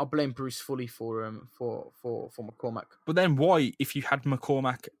blame Bruce fully for McCormack. But then why, if you had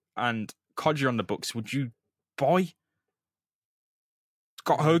McCormack and Codger on the books, would you buy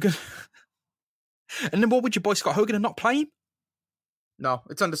Scott Hogan? And then why would you buy Scott Hogan and not play him? No,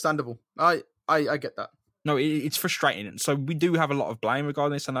 it's understandable. I get that. No, it's frustrating. So we do have a lot of blame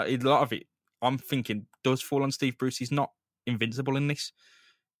regarding this, and a lot of it, I'm thinking, does fall on Steve Bruce. He's not invincible in this.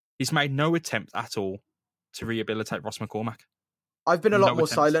 He's made no attempt at all to rehabilitate Ross McCormack. I've been a lot more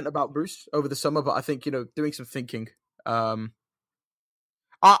silent about Bruce over the summer, but I think, doing some thinking. I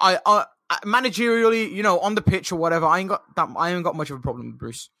managerially, on the pitch or whatever, I ain't got much of a problem with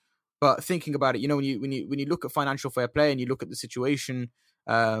Bruce. But thinking about it, when you look at financial fair play and you look at the situation,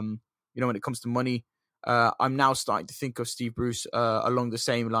 when it comes to money, I'm now starting to think of Steve Bruce along the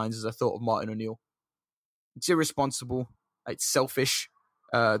same lines as I thought of Martin O'Neill. It's irresponsible. It's selfish.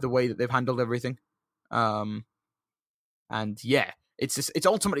 The way that they've handled everything. And yeah, it's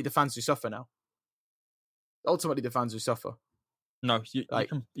ultimately the fans who suffer now. Ultimately, the fans who suffer. No,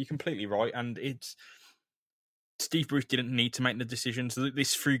 you're completely right, and it's Steve Bruce didn't need to make the decisions.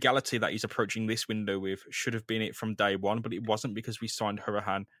 This frugality that he's approaching this window with should have been it from day one, but it wasn't because we signed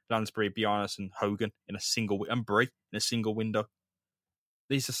Hurahan, Lansbury, Bjarnason, and Hogan and Brie in a single window.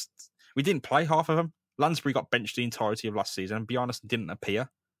 We didn't play half of them. Lansbury got benched the entirety of last season, and Bjarnason didn't appear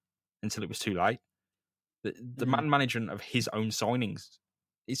until it was too late. The man management of his own signings,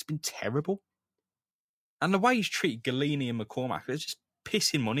 it's been terrible. And the way he's treated Galini and McCormack, it's just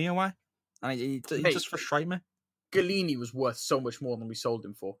pissing money away. And it just frustrates me. Galini was worth so much more than we sold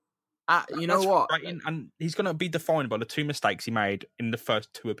him for. You know what? And he's going to be defined by the two mistakes he made in the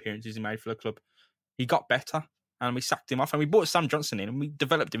first two appearances he made for the club. He got better, and we sacked him off, and we brought Sam Johnson in, and we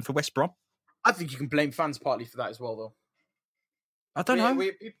developed him for West Brom. I think you can blame fans partly for that as well, though. I don't know.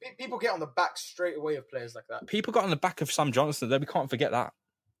 People get on the back straight away of players like that. People got on the back of Sam Johnson, though. We can't forget that.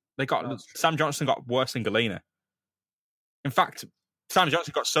 Sam Johnson got worse than Galini. In fact, Sam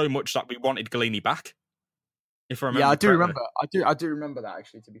Johnson got so much that we wanted Galini back. If I remember, I do remember. I do remember that.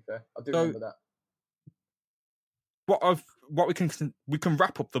 Actually, to be fair, I do remember that. What we can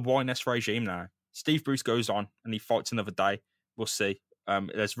wrap up the YNS regime now. Steve Bruce goes on and he fights another day. We'll see.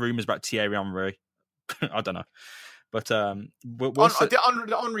 There's rumours about Thierry Henry. I don't know, but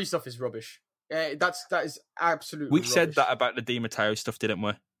the Henry stuff is rubbish. That is absolutely. We said that about the Di Matteo stuff, didn't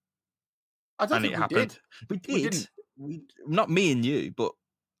we? I don't think we did. We did. Not me and you, but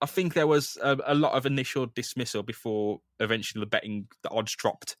I think there was a lot of initial dismissal before eventually the odds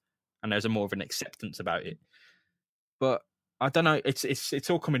dropped, and there's more of an acceptance about it. But I don't know. It's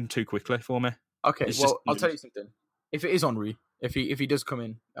all coming too quickly for me. Okay, I'll tell you something. If it is Henry, if he does come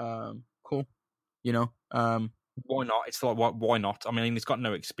in, cool. Why not? It's like why not? I mean, he's got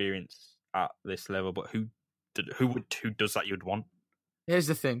no experience at this level, but who does that you'd want? Here's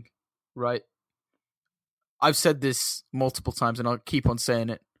the thing, right? I've said this multiple times, and I'll keep on saying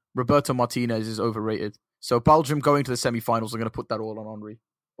it. Roberto Martinez is overrated. So Belgium going to the semi-finals are going to put that all on Henry.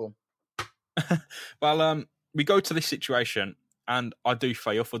 Boom. Well, we go to this situation, and I do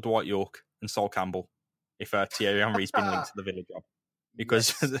feel for Dwight York and Sol Campbell if Thierry Henry's been linked to the Villa job.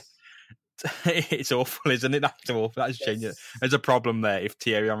 Because it's awful, isn't it? That's awful. That's genuine. There's a problem there if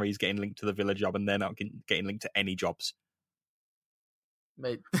Thierry Henry's getting linked to the Villa job and they're not getting linked to any jobs.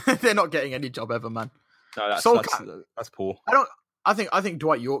 Mate, they're not getting any job ever, man. No, that's poor. I think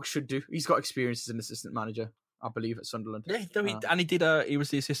Dwight York should do. He's got experience as an assistant manager, I believe, at Sunderland. Yeah, and he did. He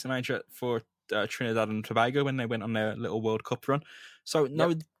was the assistant manager for Trinidad and Tobago when they went on their little World Cup run. So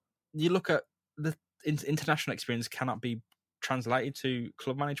you look at the international experience cannot be translated to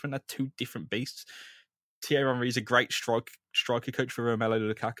club management. They're two different beasts. Thierry Henry is a great striker coach for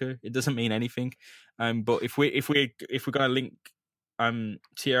Romelu Lukaku. It doesn't mean anything. But if we're going to link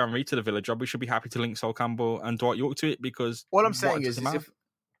Thierry Henry to the Villa job, we should be happy to link Sol Campbell and Dwight York to it, because all I'm saying is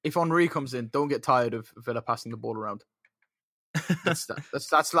if Henry comes in, don't get tired of Villa passing the ball around. That's what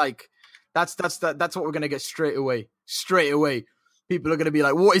we're gonna get straight away. People are gonna be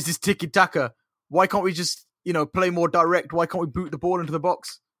like, "What is this tiki taka? Why can't we just play more direct? Why can't we boot the ball into the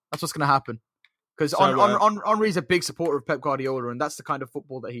box?" That's what's gonna happen. Because Henry's a big supporter of Pep Guardiola, and that's the kind of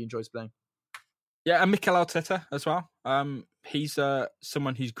football that he enjoys playing. Yeah, and Mikel Arteta as well. He's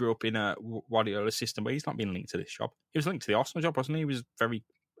someone who's grew up in a Guardiola system, but he's not been linked to this job. He was linked to the Arsenal job, wasn't he? He was very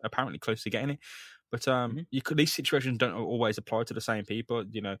apparently close to getting it. But these situations don't always apply to the same people.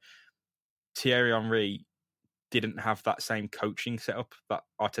 Thierry Henry didn't have that same coaching setup that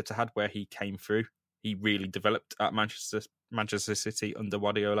Arteta had, where he came through. He really developed at Manchester City under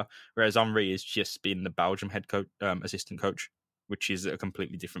Guardiola, whereas Henry has just been the Belgium head coach, assistant coach, which is a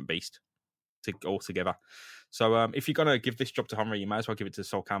completely different beast altogether. So if you're going to give this job to Henry, you might as well give it to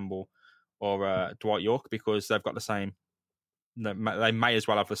Sol Campbell or Dwight York, because they've got the same. They may as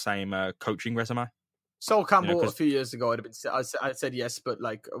well have the same coaching resume. Sol Campbell a few years ago, I said yes, but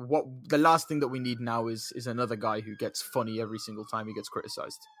what the last thing that we need now is another guy who gets funny every single time he gets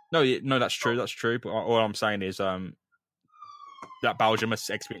criticised. No, that's true. That's true. But all I'm saying is that Belgium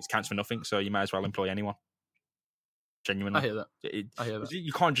experience counts for nothing, so you may as well employ anyone. Genuinely, I hear that.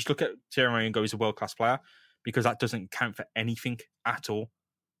 You can't just look at Thierry Henry and go, he's a world-class player, because that doesn't count for anything at all.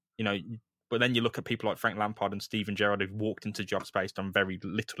 But then you look at people like Frank Lampard and Steven Gerrard, who've walked into jobs based on very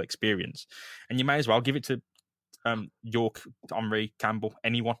little experience, and you may as well give it to York, Henry, Campbell,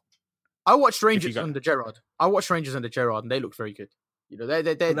 anyone. I watched Rangers under Gerrard. And they looked very good. You know,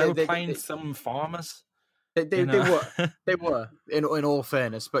 they were playing some farmers. They were in all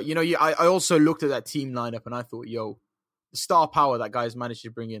fairness. But you know, I also looked at that team lineup and I thought, yo, the star power that guys managed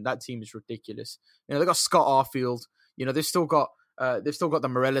to bring in, that team is ridiculous. You know, they got Scott Arfield. You know, they've still got the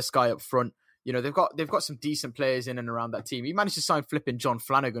Morelos guy up front. You know, they've got some decent players in and around that team. He managed to sign flipping John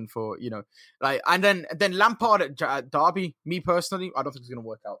Flanagan for, you know, like, and then Lampard at Derby. Me personally, I don't think it's going to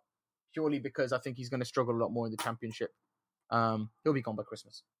work out, purely because I think he's going to struggle a lot more in the Championship. He'll be gone by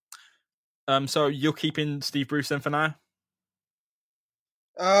Christmas. So you're keeping Steve Bruce then for now?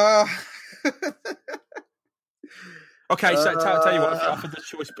 Okay, so tell you what,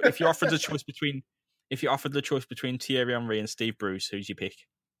 if you offered the choice between Thierry Henry and Steve Bruce, who'd you pick?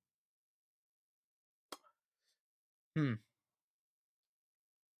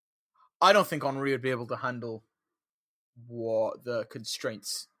 I don't think Henry would be able to handle what the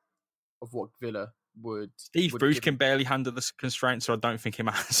constraints of what Villa would. Steve Bruce can barely handle the constraints, so I don't think he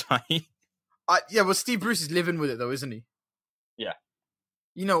matters, mate. Yeah, well, Steve Bruce is living with it, though, isn't he? Yeah.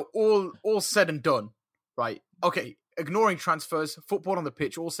 You know, all said and done, right? Okay, ignoring transfers, football on the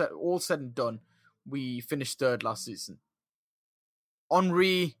pitch, all said and done, we finished third last season.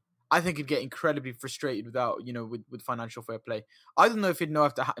 Henry, I think he'd get incredibly frustrated without, you know, with financial fair play. I don't know if he'd know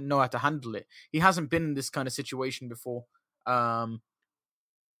how to handle it. He hasn't been in this kind of situation before. Henry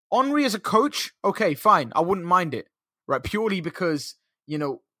as a coach, okay, fine, I wouldn't mind it, right? Purely because, you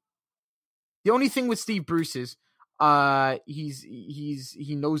know, the only thing with Steve Bruce is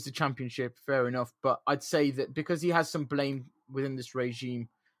he knows the Championship, fair enough. But I'd say that because he has some blame within this regime,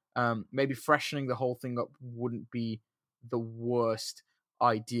 maybe freshening the whole thing up wouldn't be the worst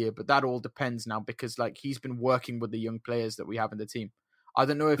idea. But that all depends now because like he's been working with the young players that we have in the team. I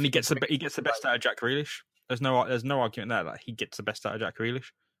don't know if he gets the best out of Jack Grealish. There's no argument there that he gets the best out of Jack Grealish.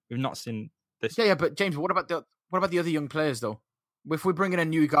 We've not seen this. Yeah, but James, what about the other young players though? If we bring in a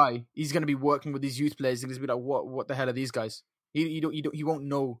new guy, he's going to be working with these youth players. He's going to be like, "What the hell are these guys?" He won't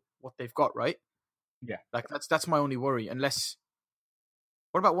know what they've got, right? Yeah, like that's my only worry. Unless,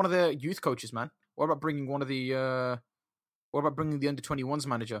 what about one of the youth coaches, man? What about bringing the under-21s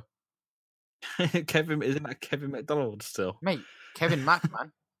manager? Isn't that Kevin McDonald still? Mate, Kevin Mack,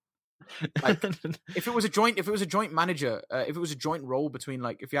 man. Like, if it was a joint manager, if it was a joint role between,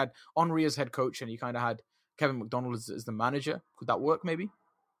 like, if you had Henry as head coach and you kind of had Kevin McDonald as the manager, could that work? Maybe.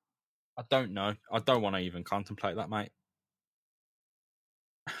 I don't know. I don't want to even contemplate that, mate.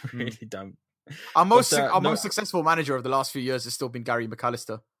 I really don't. Our most successful manager of the last few years has still been Gary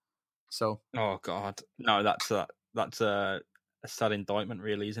McAllister. So. Oh God, no, that's a sad indictment,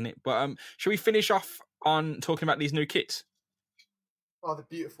 really, isn't it? But should we finish off on talking about these new kits? Oh, they're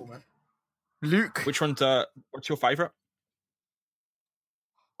beautiful, man. Luke, which one's what's your favourite?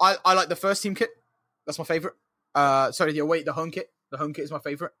 I like the first team kit. That's my favourite. The home kit. The home kit is my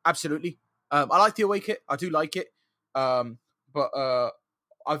favourite. Absolutely. I like the away kit. I do like it. But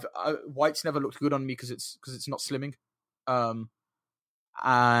white's never looked good on me because it's not slimming. And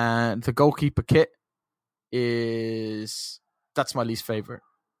the goalkeeper kit that's my least favourite.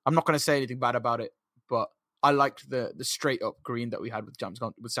 I'm not going to say anything bad about it, but I liked the straight up green that we had with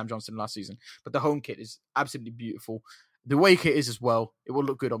Sam Johnson last season. But the home kit is absolutely beautiful. The away kit is as well. It will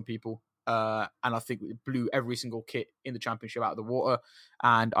look good on people. And I think it blew every single kit in the Championship out of the water.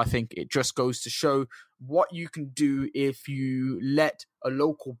 And I think it just goes to show what you can do if you let a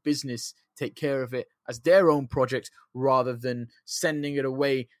local business take care of it as their own project rather than sending it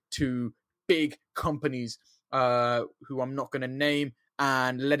away to big companies who I'm not going to name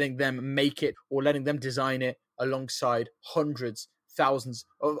and letting them make it or letting them design it alongside hundreds, thousands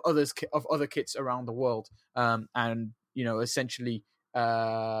of other kits around the world. And, you know, essentially...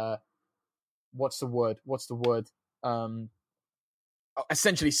 what's the word?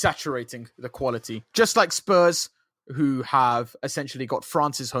 Essentially saturating the quality. Just like Spurs, who have essentially got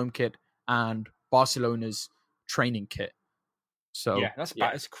France's home kit and Barcelona's training kit. So yeah,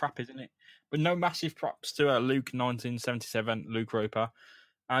 it's crap, isn't it? But no massive props to Luke 1977, Luke Roper,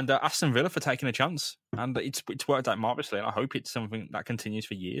 and Aston Villa for taking a chance. And it's worked out marvellously. And I hope it's something that continues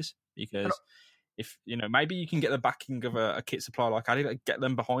for years because if, you know, maybe you can get the backing of a kit supplier like Adidas, get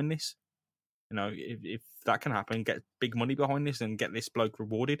them behind this. You know, if that can happen, get big money behind this and get this bloke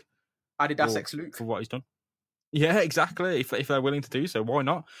rewarded. Adidas X Luke. For what he's done. Yeah, exactly. If they're willing to do so, why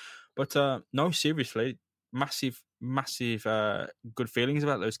not? But no, seriously, massive good feelings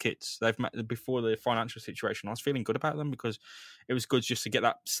about those kits. They've met before the financial situation. I was feeling good about them because it was good just to get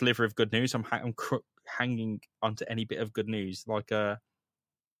that sliver of good news. I'm hanging onto any bit of good news. Like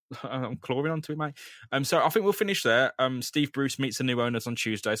I'm clawing onto it, mate. So I think we'll finish there. Steve Bruce meets the new owners on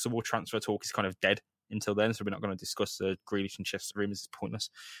Tuesday, so all transfer talk is kind of dead until then. So we're not going to discuss the Grealish and Chester rumours. It's pointless,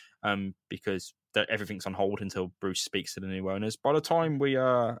 because everything's on hold until Bruce speaks to the new owners. By the time we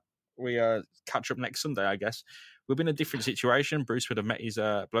catch up next Sunday, I guess we'll be in a different situation. Bruce would have met his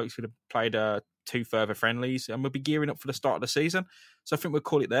blokes, would have played 2 further friendlies, and we'll be gearing up for the start of the season. So I think we'll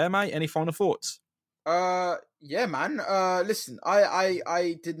call it there, mate. Any final thoughts? Yeah, man. Listen,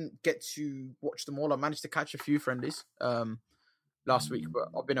 I didn't get to watch them all. I managed to catch a few friendlies last week, but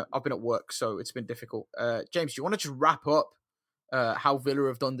I've been at work, so it's been difficult. James, do you want to just wrap up how Villa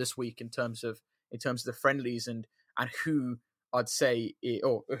have done this week in terms of the friendlies and who I'd say,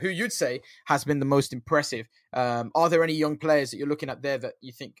 or who you'd say has been the most impressive? Are there any young players that you're looking at there that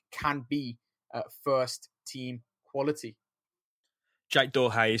you think can be first team quality? Jake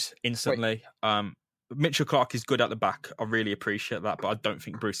Dorhayes instantly. Mitchell Clark is good at the back. I really appreciate that, but I don't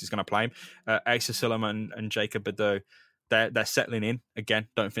think Bruce is going to play him. Asa Suleiman and Jacob Badu, they're settling in again.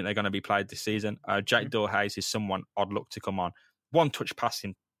 Don't think they're going to be played this season. Jake Dorhayes is someone I'd look to come on. One touch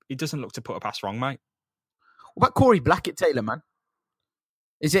passing, he doesn't look to put a pass wrong, mate. What about Corey Blackett Taylor, man?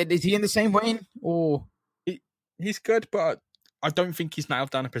 Is he in the same vein, or he's good, but I don't think he's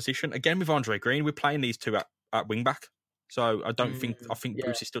nailed down a position. Again, with Andre Green, we're playing these two at wing back. So I think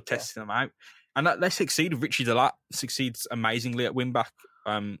Bruce is still testing them out. And they succeed. Richie Delat succeeds amazingly at wing back.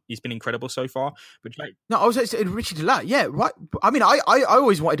 He's been incredible so far. But I was saying Richie Delat, yeah, right. I mean, I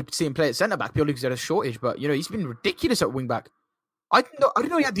always wanted to see him play at centre back purely because he had a shortage. But he's been ridiculous at wing back. I didn't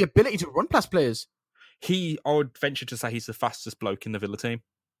know he had the ability to run past players. I would venture to say he's the fastest bloke in the Villa team.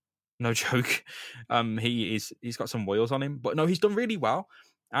 No joke. He's got some wheels on him, but no, he's done really well.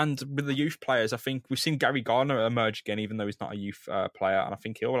 And with the youth players, I think we've seen Gary Gardner emerge again, even though he's not a youth player, and I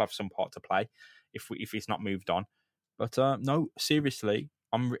think he'll have some part to play if he's not moved on. But no, seriously,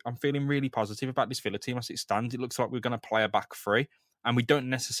 I'm feeling really positive about this Villa team as it stands. It looks like we're going to play a back 3, and we don't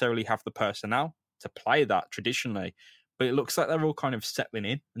necessarily have the personnel to play that traditionally, but it looks like they're all kind of settling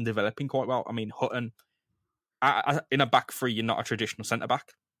in and developing quite well. I mean, Hutton, in a back 3, you're not a traditional centre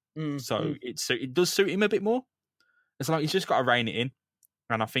back, so it does suit him a bit more. It's like he's just got to rein it in.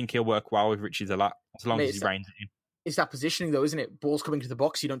 And I think he'll work well with Richie Delat as long as he reins it in. It's that positioning, though, isn't it? Balls coming to the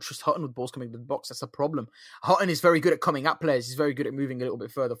box. You don't trust Hutton with balls coming to the box. That's the problem. Hutton is very good at coming at players. He's very good at moving a little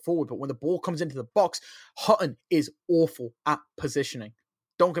bit further forward. But when the ball comes into the box, Hutton is awful at positioning.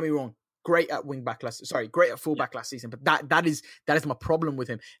 Don't get me wrong. Great at great at fullback last season. But that is my problem with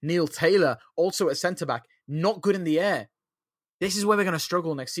him. Neil Taylor, also at centre back, not good in the air. This is where we're going to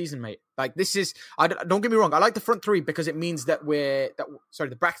struggle next season, mate. Like, this is... don't get me wrong. I like the front 3 because it means that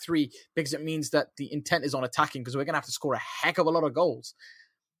the back 3 because it means that the intent is on attacking because we're going to have to score a heck of a lot of goals.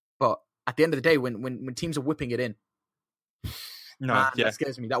 But at the end of the day, when teams are whipping it in, that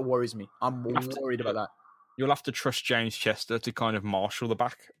scares me. That worries me. I'm worried about that. You'll have to trust James Chester to kind of marshal the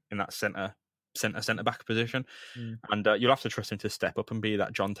back in that centre back position. And you'll have to trust him to step up and be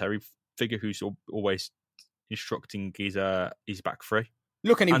that John Terry figure who's always instructing his back 3.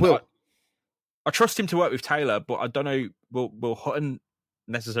 Look, and he will. I trust him to work with Taylor, but I don't know, will Hutton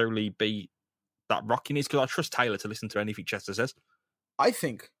necessarily be that rock he needs? Because I trust Taylor to listen to anything Chester says. I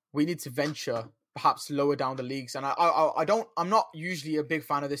think we need to venture perhaps lower down the leagues. And I'm not usually a big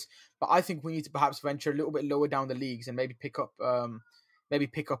fan of this, but I think we need to perhaps venture a little bit lower down the leagues and maybe pick up a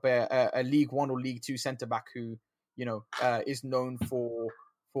League 1 or League 2 centre-back who, is known for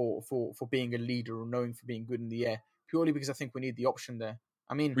being a leader or known for being good in the air, purely because I think we need the option there.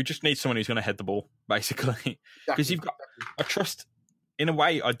 I mean, we just need someone who's going to head the ball, basically. Because I trust, in a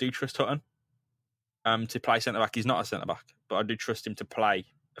way, I do trust Hutton to play centre-back. He's not a centre-back, but I do trust him to play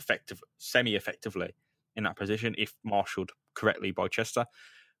semi-effectively in that position if marshalled correctly by Chester.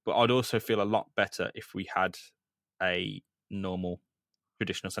 But I'd also feel a lot better if we had a normal,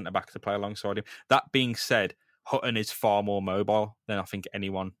 traditional centre-back to play alongside him. That being said, Hutton is far more mobile than I think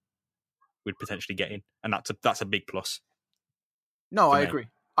anyone would potentially get in, and that's a big plus. No, I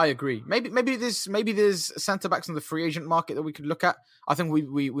agree. Maybe there's centre backs on the free agent market that we could look at. I think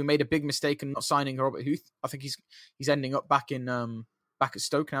we made a big mistake in not signing Robert Huth. I think he's ending up back at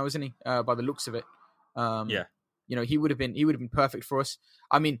Stoke now, isn't he? By the looks of it. He would have been perfect for us.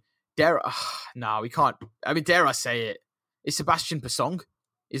 I mean, we can't. I mean, dare I say it? Is Sebastian Persong?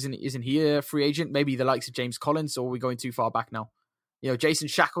 Isn't he a free agent? Maybe the likes of James Collins, or are we going too far back now? Jason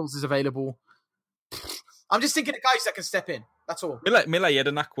Shackles is available. I'm just thinking of guys that can step in. That's all. Mile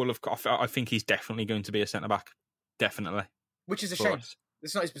Jedinak I think he's definitely going to be a centre-back. Definitely. Which is a shame.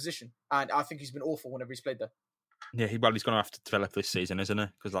 It's not his position. And I think he's been awful whenever he's played there. Yeah, he's going to have to develop this season, isn't he?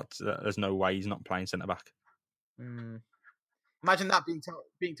 Because there's no way he's not playing centre-back. Imagine that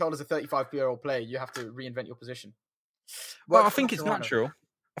being told as a 35-year-old player, you have to reinvent your position. Well, I think it's natural.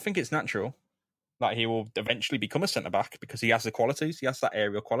 That he will eventually become a centre back because he has the qualities. He has that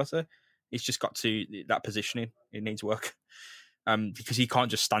aerial quality. He's just got to that positioning. It needs work. Because he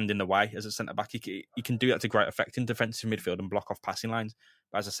can't just stand in the way as a centre back. He can do that to great effect in defensive midfield and block off passing lines.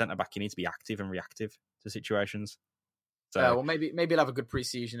 But as a centre back, you need to be active and reactive to situations. So, well, maybe he'll have a good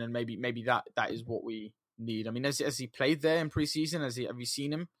preseason, and maybe that is what we need. I mean, has he played there in preseason? Have you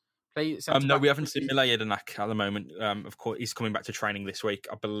seen him play? No, we haven't seen Mile Jedinak at the moment. Of course, he's coming back to training this week.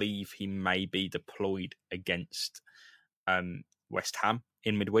 I believe he may be deployed against West Ham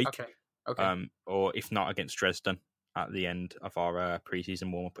in midweek. Okay. Or if not, against Dresden at the end of our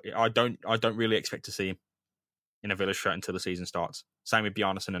preseason warm-up. I don't really expect to see him in a Villa shirt until the season starts. Same with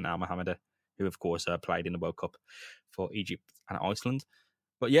Bjarnason and Al Mohammed, who of course played in the World Cup for Egypt and Iceland.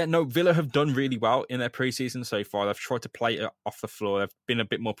 But yeah, no, Villa have done really well in their preseason so far. They've tried to play it off the floor. They've been a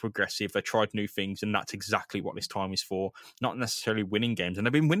bit more progressive. They've tried new things, and that's exactly what this time is for. Not necessarily winning games, and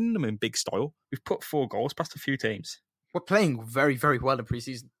they've been winning them in big style. We've put 4 goals past a few teams. We're playing very, very well in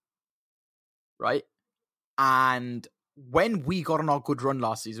preseason, right? And when we got on our good run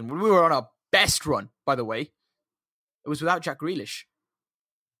last season, when we were on our best run, by the way, it was without Jack Grealish.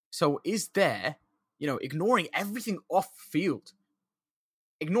 So is there, ignoring everything off field,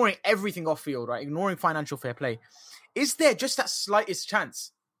 right? Ignoring financial fair play, is there just that slightest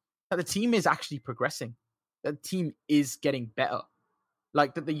chance that the team is actually progressing? That the team is getting better?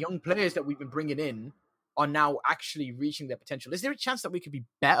 Like that the young players that we've been bringing in are now actually reaching their potential? Is there a chance that we could be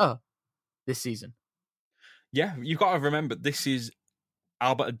better this season? Yeah, you've got to remember, this is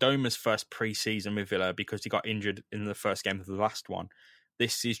Albert Adoma's first pre-season with Villa because he got injured in the first game of the last one.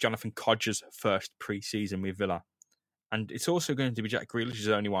 This is Jonathan Codger's first pre-season with Villa. And it's also going to be Jack Grealish's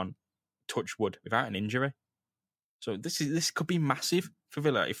only one, touch wood, without an injury. So this could be massive for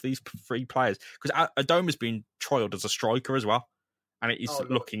Villa if these 3 players... Because Adoma's been trialled as a striker as well. And it is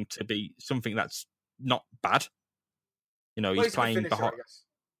looking to be something that's not bad. He's playing behind...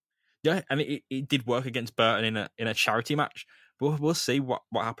 Yeah, and it did work against Burton in a charity match. But we'll see what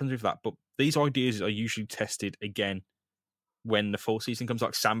happens with that. But these ideas are usually tested again when the full season comes.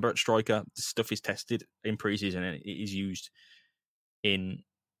 Like Samba at striker, the stuff is tested in pre-season and it is used in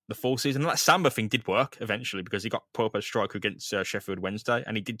the full season. And that Samba thing did work eventually because he got put up as striker against Sheffield Wednesday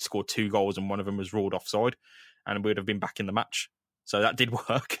and he did score 2 goals and one of them was ruled offside and would have been back in the match. So that did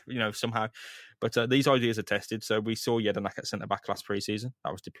work, somehow. But these ideas are tested. So we saw Jedinak at centre-back last pre-season.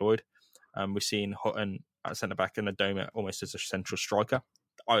 That was deployed. We're seeing Hutton at centre-back and Adoma almost as a central striker.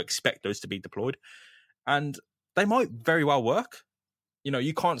 I expect those to be deployed. And they might very well work.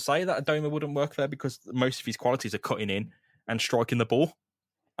 You can't say that Adoma wouldn't work there because most of his qualities are cutting in and striking the ball.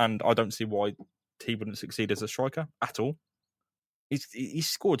 And I don't see why he wouldn't succeed as a striker at all. He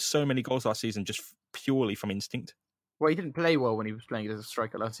scored so many goals last season just purely from instinct. Well, he didn't play well when he was playing as a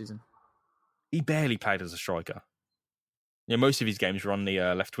striker last season. He barely played as a striker. Yeah, most of his games were on the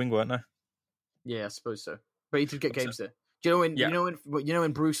left wing, weren't they? Yeah, I suppose so. But he did get games there. Do you know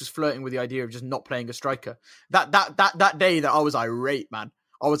when Bruce was flirting with the idea of just not playing a striker? That day that I was irate, man.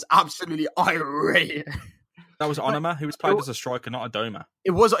 I was absolutely irate. That was Onoma, who was played as a striker, not Adoma.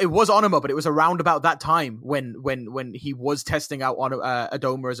 It was Onoma, but it was around about that time when he was testing out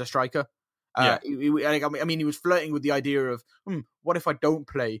Adoma as a striker. He was flirting with the idea of, what if I don't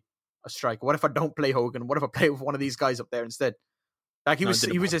play a striker? What if I don't play Hogan? What if I play with one of these guys up there instead? Like he was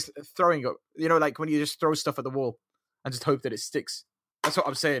just throwing up, like when you just throw stuff at the wall and just hope that it sticks. That's what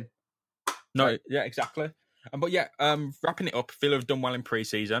I'm saying. No, yeah, exactly. But yeah, wrapping it up, Villa have done well in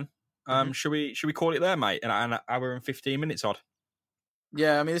pre-season. Should we call it there, mate? An hour and 15 minutes odd.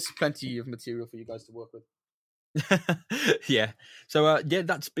 Yeah, I mean, this is plenty of material for you guys to work with. Yeah. So,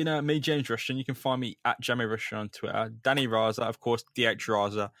 that's been me, James Rushton. You can find me at Jamie Rushton on Twitter. Danny Raza, of course, DH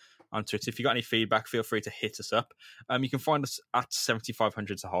Raza on Twitter. If you got any feedback, feel free to hit us up. You can find us at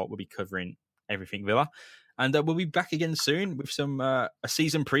 7500 to Halt. We'll be covering everything Villa. And we'll be back again soon with some a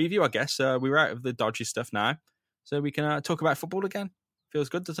season preview, I guess. We're out of the dodgy stuff now. So we can talk about football again. Feels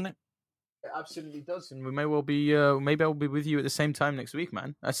good, doesn't it? It absolutely does. And we may well be, maybe I'll be with you at the same time next week,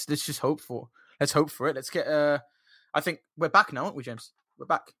 man. Let's just hope for it. Let's get, I think we're back now, aren't we, James? We're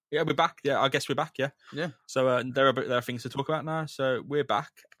back. Yeah, we're back. Yeah, I guess we're back, yeah. Yeah. So there are things to talk about now. So we're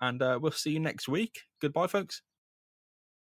back and we'll see you next week. Goodbye, folks.